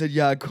 And he said,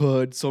 yeah, I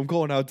could. So I'm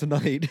going out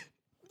tonight.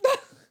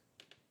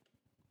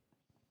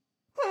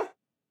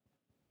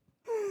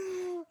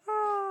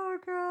 Oh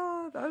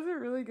god, that was a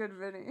really good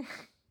Vinny.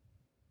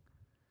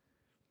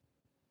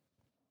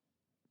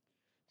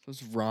 So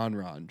it's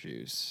Ron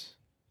juice.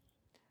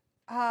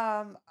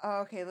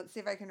 Okay, let's see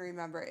if I can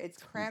remember. It's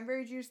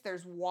cranberry juice,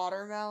 there's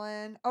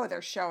watermelon. Oh,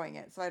 they're showing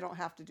it, so I don't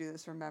have to do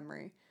this from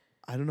memory.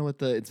 I don't know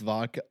what it's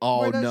vodka. Oh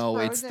Were those no,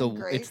 frozen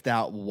grapes? it's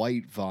that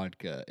white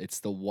vodka. It's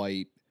the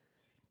white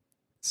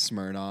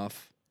Smirnoff.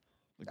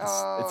 It's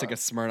like a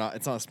Smirnoff.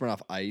 It's not a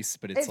Smirnoff Ice,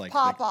 but it's like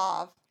Pop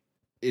Off.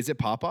 Is it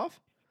Pop Off?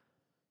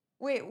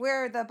 Wait,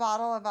 where the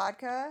bottle of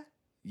vodka?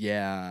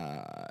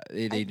 Yeah,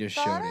 they just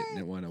showed it and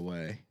it went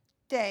away.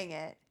 Dang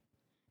it.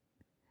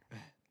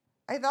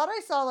 I thought I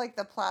saw like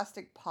the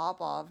plastic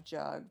pop-off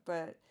jug,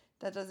 but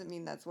that doesn't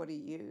mean that's what he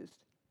used.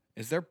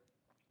 Is there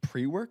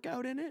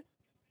pre-workout in it?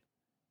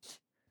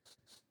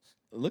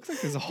 It looks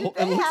like there's a whole.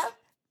 It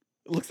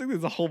looks like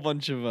there's a whole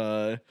bunch of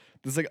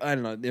There's like, I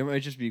don't know. It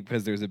might just be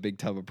because there's a big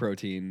tub of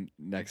protein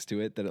next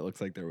to it that it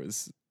looks like there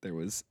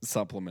was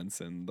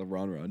supplements in the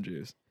Ron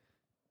juice.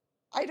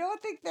 I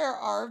don't think there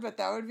are, but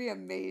that would be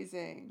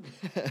amazing.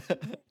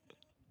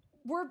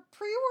 Were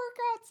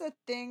pre-workouts a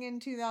thing in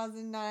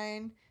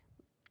 2009?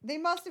 They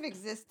must have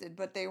existed,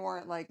 but they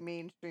weren't like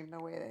mainstream the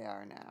way they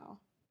are now.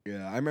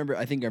 Yeah,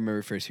 I think I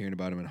remember first hearing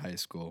about them in high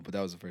school, but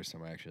that was the first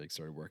time I actually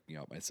started working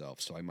out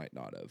myself. So I might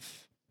not have.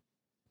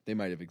 They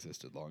might have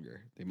existed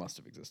longer. They must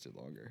have existed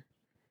longer.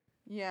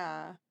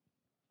 Yeah.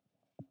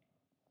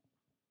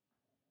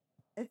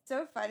 It's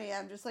so funny.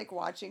 I'm just like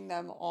watching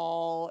them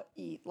all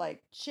eat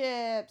like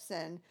chips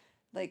and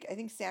like I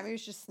think Sammy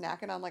was just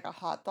snacking on like a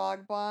hot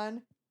dog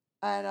bun.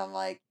 And I'm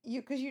like,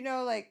 because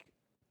like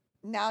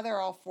now they're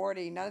all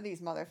 40. None of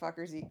these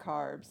motherfuckers eat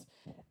carbs.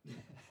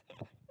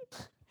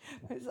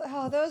 It's like,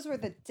 oh, those were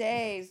the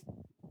days.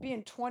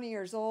 Being 20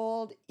 years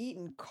old,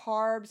 eating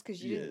carbs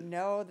because you didn't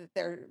know that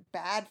they're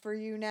bad for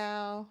you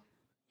now.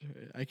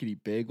 I could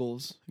eat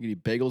bagels. I could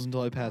eat bagels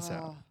until I pass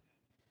out.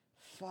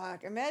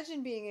 Fuck.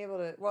 Imagine being able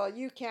to. Well,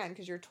 you can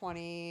because you're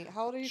 20.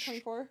 How old are you?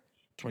 24?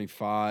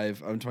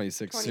 25. I'm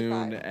 26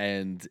 soon,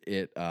 and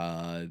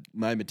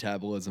my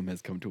metabolism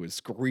has come to a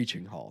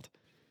screeching halt.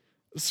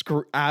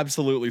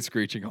 Absolutely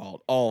screeching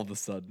halt. All of a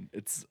sudden,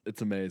 it's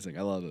amazing.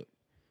 I love it.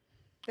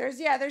 There's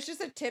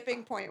just a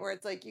tipping point where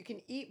it's like you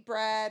can eat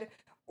bread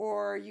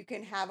or you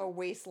can have a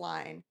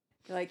waistline.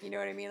 Like, you know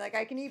what I mean? Like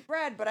I can eat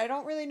bread, but I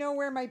don't really know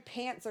where my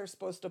pants are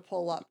supposed to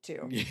pull up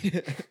to.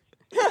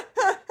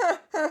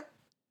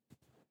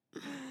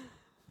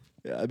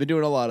 Yeah, I've been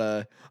doing a lot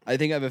of. I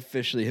think I've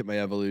officially hit my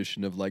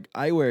evolution of like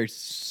I wear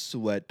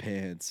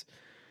sweatpants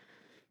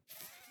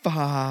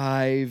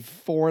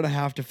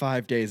 4.5 to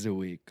 5 days a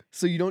week.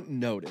 So you don't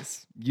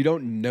notice. You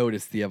don't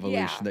notice the evolution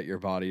Yeah. that your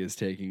body is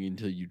taking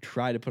until you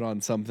try to put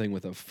on something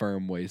with a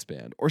firm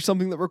waistband or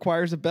something that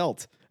requires a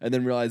belt, and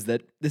then realize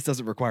that this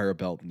doesn't require a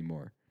belt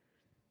anymore.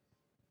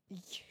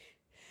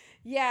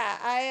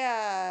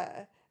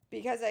 Yeah,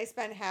 because I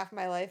spend half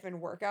my life in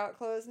workout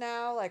clothes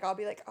now, like I'll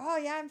be like, "Oh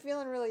yeah, I'm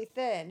feeling really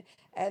thin."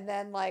 And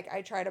then like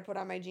I try to put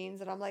on my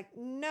jeans and I'm like,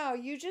 "No,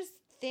 you just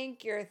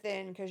think you're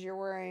thin because you're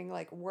wearing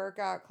like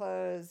workout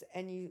clothes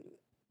and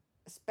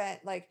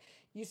spent like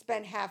you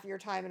spend half your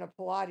time in a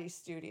Pilates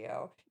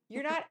studio.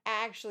 You're not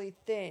actually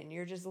thin.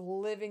 You're just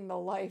living the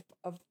life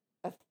of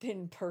a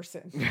thin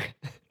person."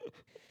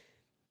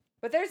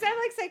 But there's that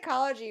like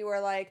psychology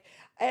where like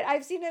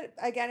I've seen it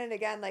again and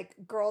again. Like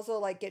girls will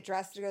like get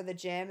dressed to go to the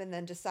gym and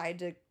then decide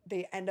to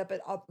they end up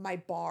at up my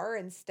bar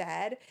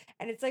instead.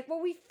 And it's like,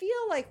 well, we feel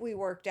like we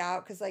worked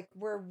out because like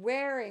we're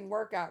wearing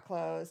workout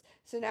clothes,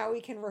 so now we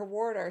can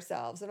reward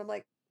ourselves. And I'm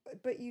like,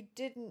 but you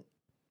didn't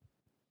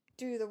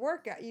do the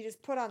workout. You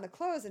just put on the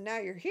clothes and now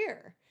you're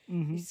here. You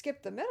Mm-hmm.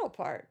 skipped the middle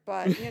part,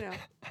 but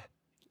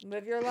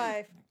live your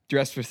life.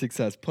 Dress for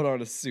success. Put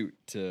on a suit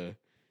to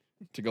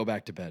go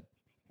back to bed.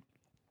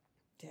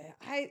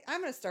 Yeah,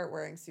 I'm gonna start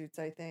wearing suits.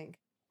 I think.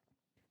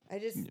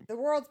 Yeah. The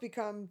world's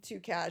become too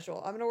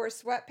casual. I'm gonna wear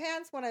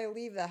sweatpants when I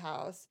leave the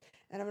house,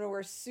 and I'm gonna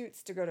wear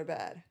suits to go to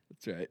bed.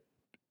 That's right.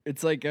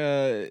 It's like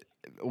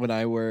when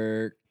I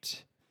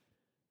worked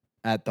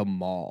at the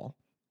mall,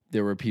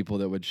 there were people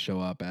that would show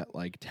up at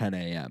like 10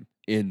 a.m.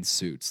 in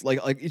suits. Like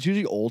it's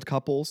usually old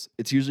couples.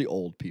 It's usually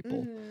old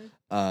people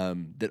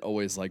Mm-hmm. that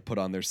always like put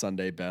on their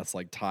Sunday best,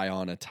 like tie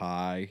on a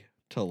tie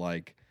to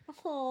like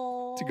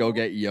to go Oh,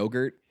 get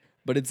yogurt.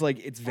 But it's like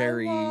I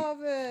love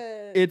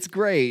it. it's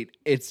great.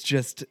 It's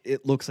just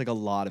it looks like a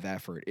lot of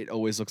effort. It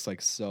always looks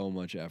like so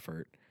much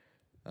effort.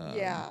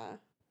 Yeah,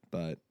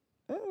 But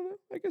I don't know.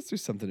 I guess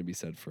there's something to be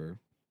said for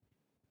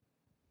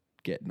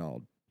getting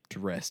all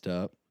dressed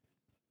up.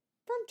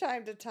 from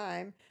time to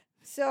time.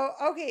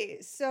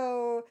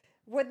 So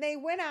when they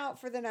went out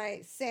for the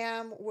night,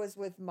 Sam was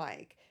with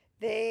Mike.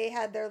 They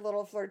had their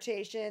little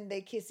flirtation.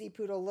 They kissy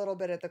pooed a little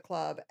bit at the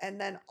club. And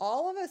then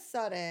all of a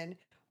sudden,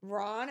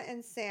 Ron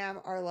and Sam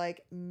are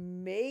like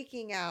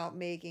making out,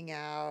 making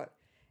out.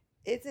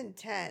 It's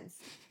intense.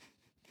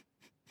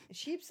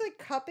 She keeps like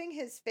cupping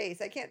his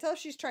face. I can't tell if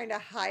she's trying to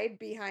hide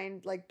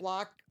behind, like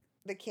block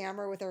the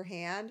camera with her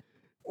hand,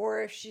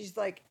 or if she's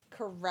like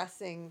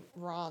caressing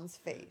Ron's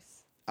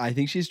face. I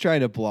think she's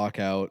trying to block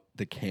out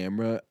the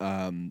camera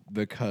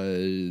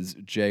because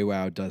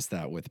JWoww does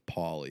that with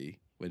Polly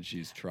when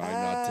she's trying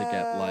not to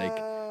get like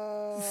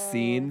Oh.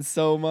 seen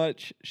so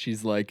much.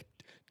 She's like,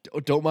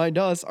 Don't mind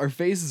us. Our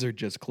faces are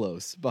just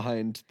close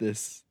behind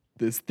this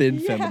thin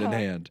feminine Yeah.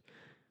 hand."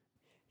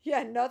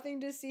 Yeah, nothing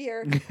to see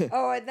here.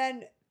 Oh,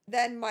 and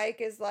then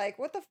Mike is like,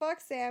 "What the fuck,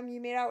 Sam?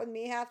 You made out with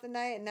me half the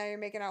night and now you're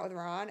making out with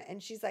Ron."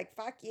 And she's like,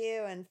 "Fuck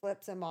you," and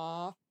flips him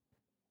off.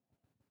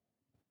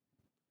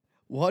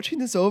 Watching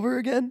this over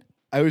again,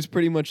 I was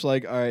pretty much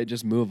like, all right,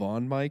 just move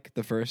on, Mike,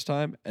 the first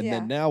time. And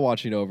then Yeah. now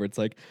watching over, it's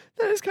like,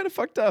 that is kind of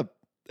fucked up.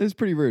 It was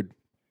pretty rude.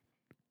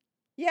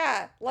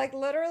 Yeah, like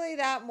literally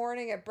that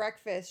morning at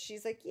breakfast,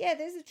 she's like, "Yeah,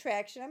 there's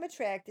attraction. I'm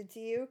attracted to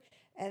you."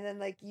 And then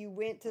like you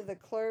went to the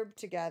club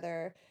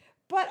together.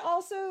 But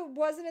also,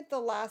 wasn't it the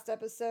last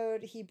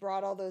episode he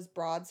brought all those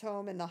broads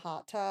home in the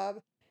hot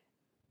tub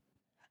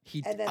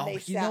and then they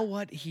You know sat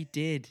what? He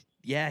did.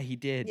 Yeah, he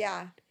did.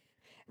 yeah.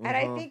 And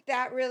I Uh-huh. think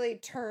that really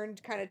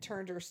kind of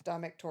turned her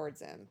stomach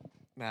towards him.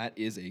 That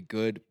is a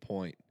good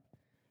point.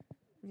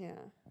 Yeah.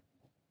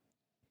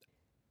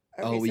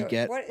 Oh, Okay, we so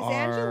get what is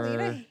our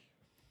Angelina?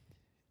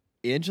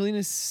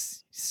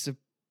 Angelina's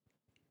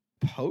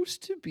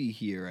supposed to be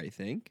here, I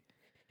think.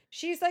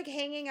 She's like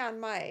hanging on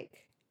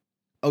Mike.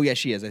 Oh yeah,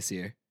 she is. I see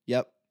her.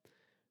 Yep.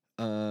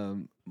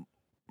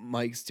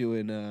 Mike's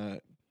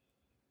doing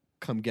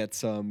come get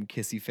some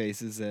kissy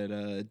faces at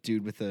a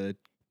dude with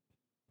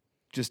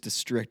just a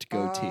strict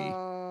goatee.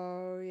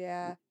 Oh,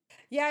 yeah.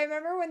 Yeah, I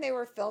remember when they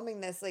were filming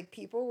this, like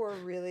people were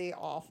really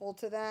awful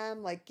to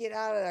them. Like, get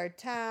out of our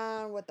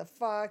town. What the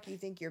fuck? You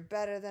think you're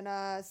better than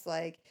us?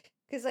 Like,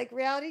 because like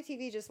reality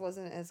TV just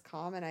wasn't as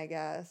common, I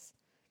guess.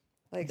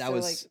 Like, That so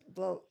like was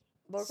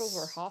locals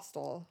were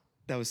hostile.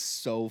 that was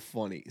so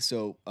funny.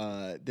 So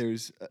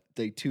there's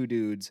the two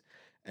dudes,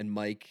 and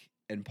Mike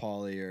and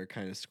Paulie are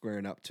kind of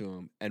squaring up to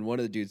him, and one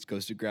of the dudes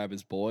goes to grab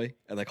his boy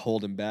and like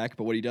hold him back,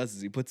 but what he does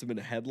is he puts him in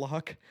a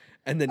headlock,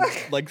 and then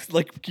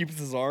like keeps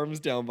his arms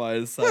down by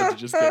his side to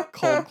just get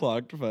cold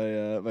clocked by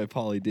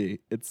Paulie D.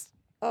 It's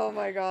Oh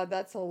my God,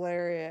 that's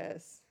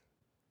hilarious.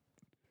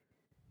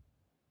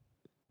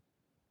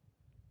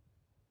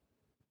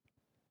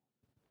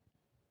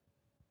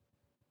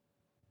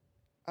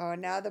 Oh,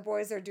 now the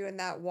boys are doing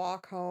that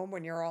walk home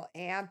when you're all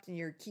amped and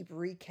you keep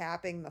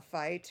recapping the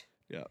fight.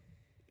 yeah.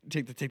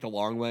 Take the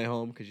long way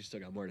home because you still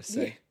got more to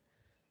say.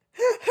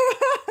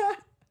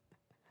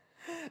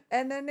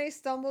 And then they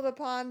stumbled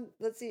upon,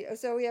 let's see,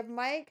 so we have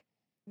Mike,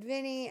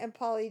 Vinny, and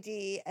Pauly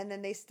D, and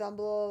then they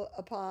stumble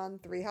upon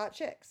 3 hot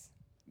chicks.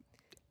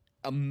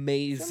 So Mike,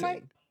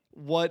 Amazing.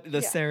 What the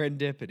yeah,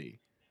 serendipity.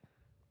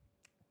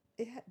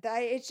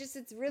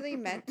 it's really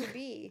meant to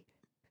be.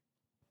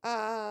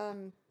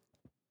 Um,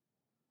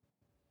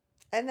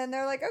 and then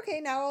they're like, okay,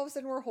 now all of a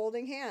sudden we're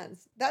holding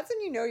hands. That's when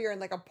you know you're in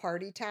like a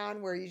party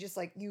town where you just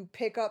like, you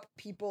pick up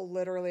people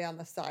literally on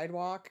the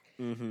sidewalk.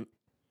 Mm-hmm.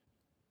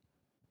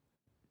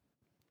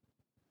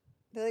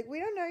 They're like, we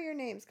don't know your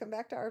names. Come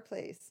back to our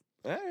place.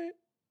 All right.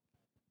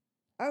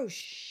 Oh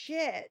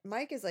shit.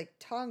 Mike is like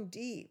tongue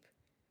deep.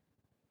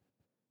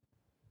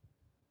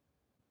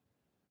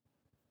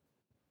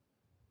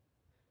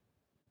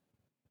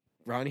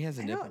 Ronnie has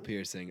a I nipple don't.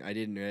 piercing. I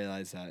didn't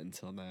realize that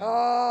until now.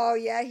 Oh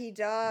yeah, he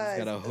does.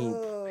 He's got a hoop.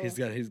 Ugh.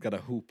 He's got a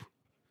hoop.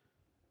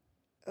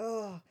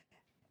 Ugh.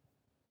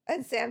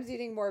 And Sam's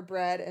eating more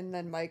bread, and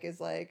then Mike is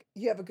like,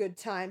 "You have a good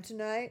time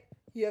tonight.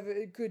 You have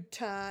a good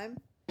time."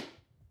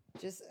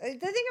 Just the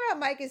thing about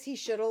Mike is he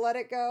should have let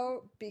it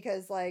go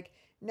because like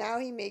now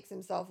he makes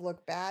himself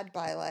look bad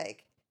by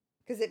like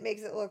because it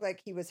makes it look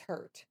like he was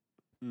hurt,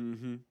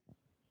 Mm-hmm.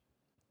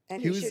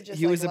 and he should just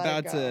he like was let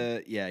about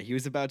it go. he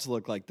was about to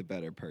look like the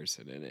better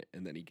person in it,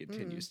 and then he Mhm.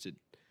 continues to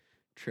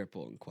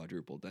triple and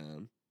quadruple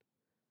down.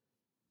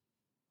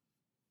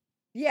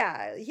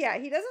 Yeah, yeah,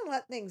 he doesn't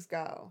let things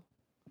go.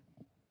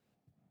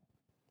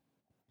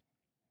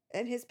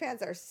 And his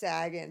pants are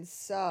sagging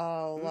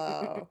so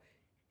low.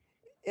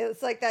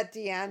 It's like that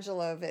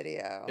D'Angelo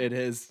video. It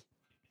is.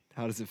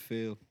 How does it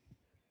feel?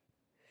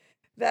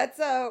 That's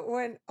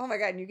when oh my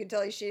god, and you can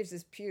tell he shaves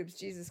his pubes.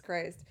 Jesus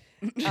Christ.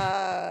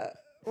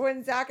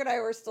 When Zach and I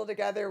were still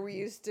together, we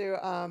used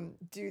to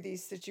do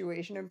these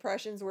situation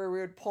impressions where we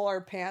would pull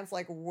our pants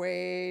like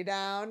way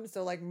down,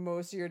 so like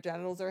most of your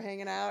genitals are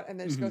hanging out, and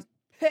then just goes,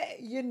 hey,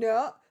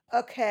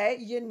 okay,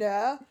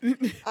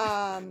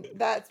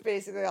 that's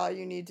basically all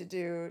you need to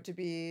do to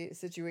be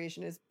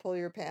situation is pull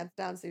your pants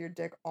down so your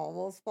dick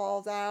almost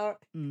falls out,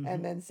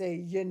 and then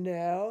say,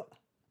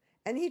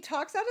 And he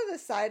talks out of the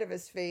side of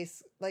his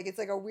face like it's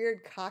like a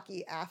weird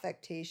cocky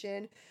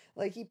affectation.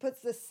 Like he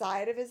puts the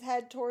side of his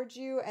head towards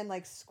you and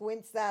like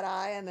squints that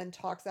eye and then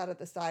talks out of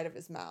the side of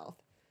his mouth.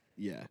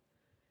 Yeah.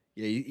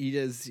 Yeah, he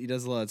does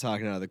a lot of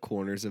talking out of the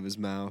corners of his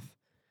mouth.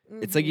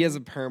 It's like he has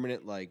a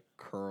permanent like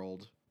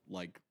curled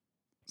like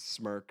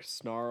smirk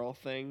snarl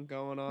thing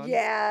going on. And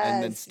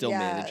then Yes, still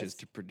manages yes.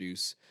 to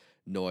produce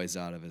noise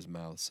out of his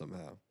mouth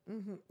somehow.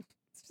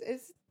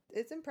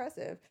 It's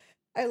impressive.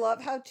 I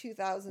love how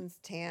 2000s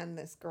tan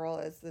this girl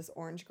is, this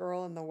orange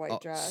girl in the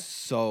white dress.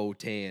 So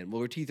tan.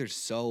 Well, her teeth are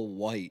so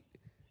white.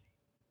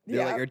 They're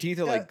Yeah, like her teeth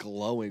are like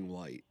glowing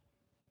white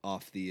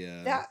off the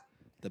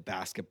that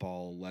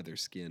basketball leather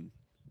skin.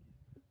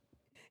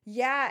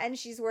 yeah, and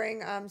she's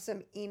wearing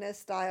some Ina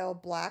style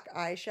black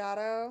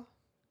eyeshadow.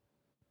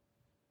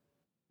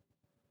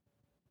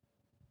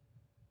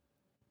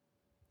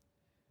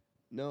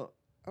 No,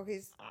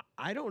 Okay,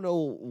 I don't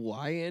know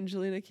why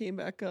Angelina came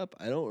back up.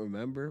 I don't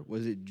remember.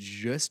 Was it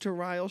just to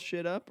rile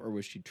shit up, or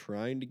was she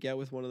trying to get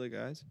with one of the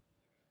guys?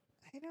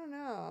 I don't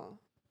know.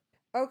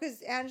 Oh,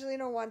 because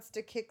Angelina wants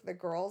to kick the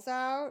girls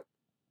out.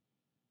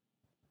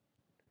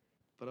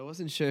 But I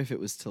wasn't sure if it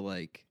was to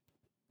like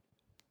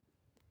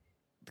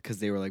because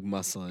they were like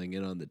muscling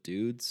in on the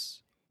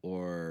dudes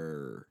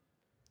or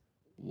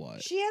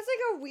what. She has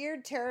like a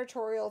weird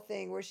territorial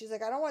thing where she's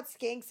like, I don't want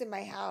skanks in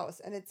my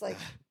house. And it's like,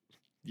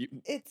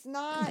 it's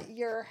not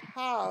your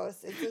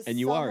house. It's a and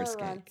you are a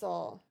summer skank.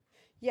 rental.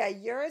 Yeah,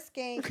 you're a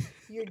skank.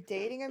 You're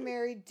dating a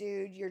married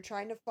dude. You're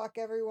trying to fuck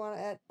everyone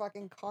at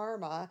fucking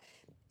Karma.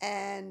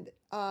 And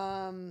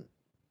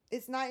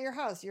it's not your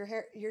house.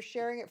 You're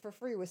sharing it for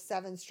free with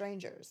 7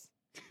 strangers.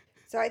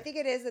 So I think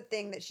it is a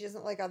thing that she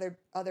doesn't like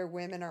other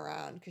women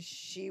around because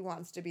she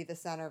wants to be the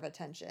center of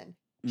attention.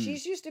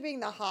 She's used to being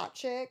the hot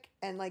chick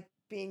and like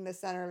being the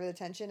center of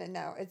attention, and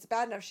now it's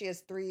bad enough she has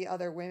 3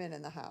 other women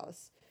in the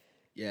house.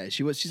 Yeah,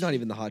 she's not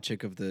even the hot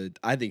chick of the.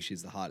 I think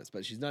she's the hottest,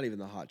 but she's not even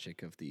the hot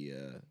chick of the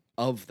house.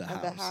 Of the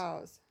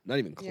house. Not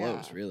even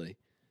close, Yeah. really.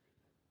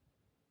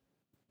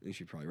 I think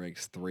she probably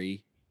ranks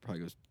 3.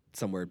 Probably goes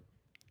somewhere.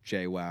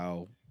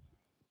 JWoww,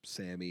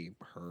 Sammy,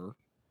 her.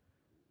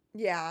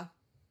 Yeah.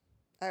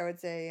 I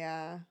would say,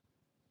 yeah.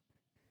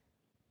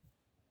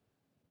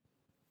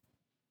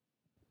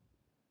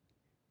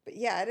 But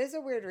yeah, it is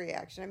a weird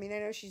reaction. I mean, I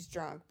know she's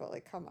drunk, but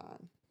like, come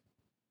on.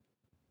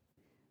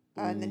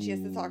 And then she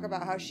has to talk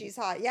about how she's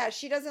hot. Yeah,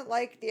 she doesn't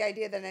like the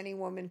idea that any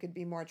woman could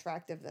be more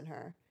attractive than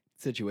her.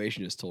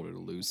 Situation just told her to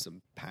lose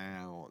some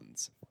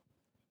pounds.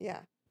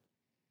 Yeah.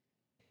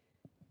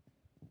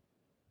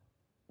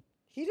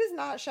 He does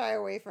not shy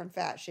away from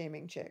fat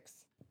shaming chicks.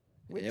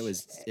 It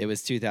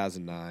was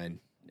 2009.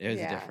 It was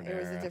a different era.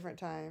 It was a different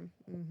time.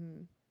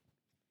 Mm-hmm.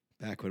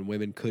 Back when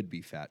women could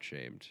be fat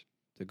shamed.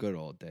 The good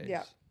old days.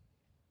 Yeah.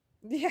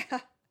 Yeah.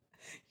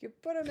 You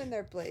put them in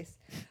their place.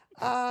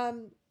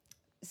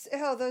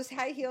 So those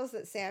high heels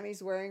that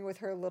Sammy's wearing with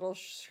her little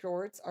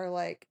shorts are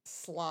like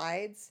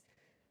slides.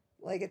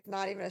 Like it's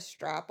not even a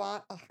strap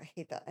on. Oh, I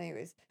hate that.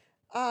 Anyways.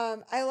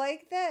 I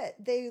like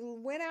that they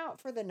went out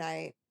for the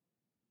night.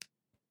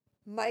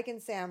 Mike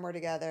and Sam were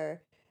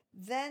together.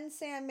 Then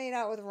Sam made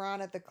out with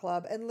Ron at the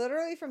club. And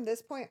literally from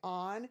this point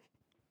on,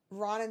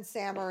 Ron and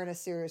Sam are in a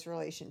serious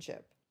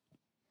relationship.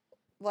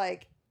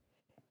 Like,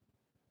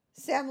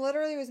 Sam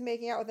literally was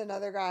making out with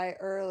another guy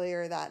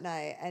earlier that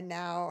night. And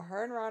now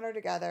her and Ron are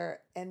together.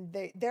 And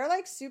they're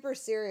like super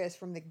serious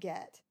from the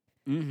get.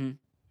 Mm-hmm.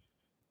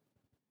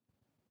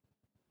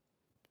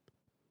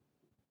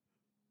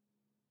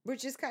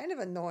 Which is kind of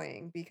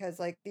annoying because,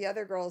 like, the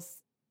other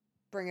girls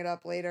bring it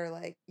up later,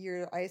 like,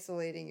 you're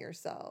isolating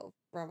yourself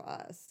from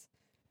us.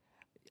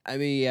 I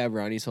mean, yeah,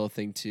 Ronnie's whole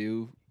thing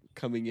too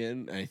coming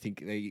in. I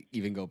think they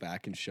even go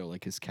back and show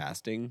like his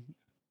casting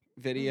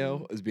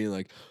video as being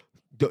like,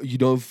 you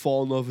don't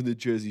fall in love in the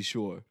Jersey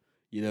Shore.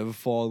 You never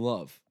fall in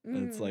love.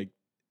 And it's like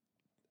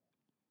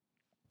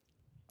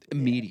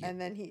immediate. Yeah,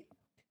 and then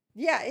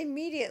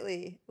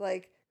immediately,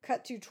 like,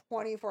 cut to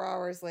 24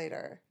 hours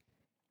later.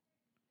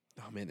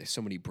 Oh man, there's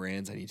so many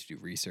brands I need to do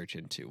research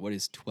into. What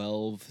is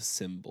 12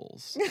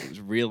 Symbols? It was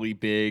really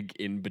big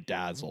in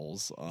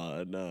bedazzles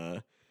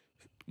on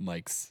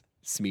Mike's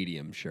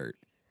Smedium shirt.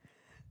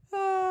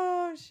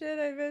 Oh shit,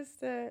 I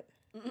missed it.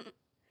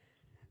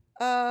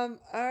 All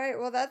right,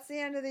 well, that's the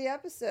end of the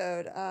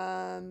episode.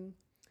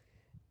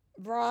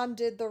 Ron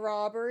did the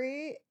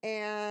robbery,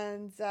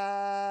 and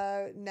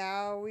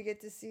now we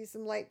get to see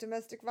some light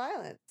domestic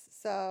violence.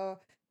 So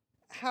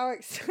how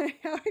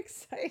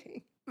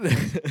exciting.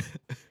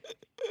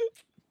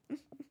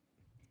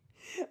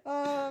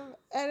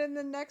 And in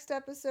the next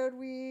episode,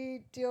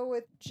 we deal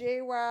with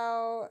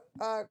JWoww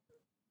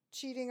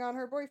cheating on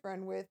her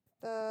boyfriend with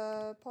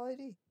Pauly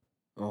D.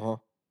 Uh-huh.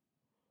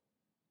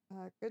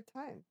 Good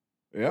time.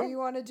 Yeah. Do you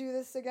want to do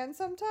this again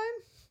sometime?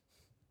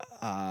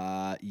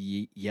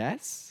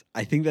 Yes.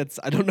 I think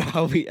I don't know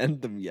how we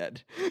end them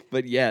yet,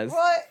 but yes.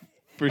 What?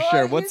 For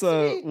sure. What's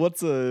an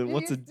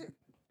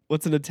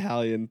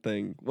Italian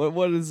thing?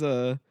 What is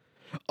oh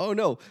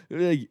no.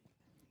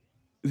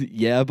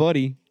 Yeah,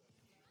 buddy.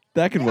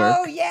 That could work.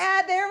 Oh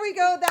yeah, there we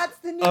go. That's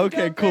the new.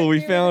 Okay, cool.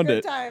 We found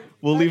it.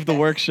 We'll leave the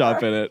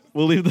workshop in it.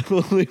 We'll leave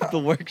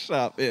the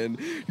workshop in.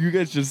 You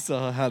guys just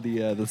saw how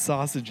the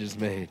sausage is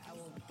made.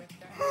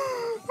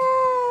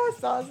 Oh,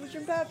 sausage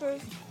and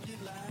peppers.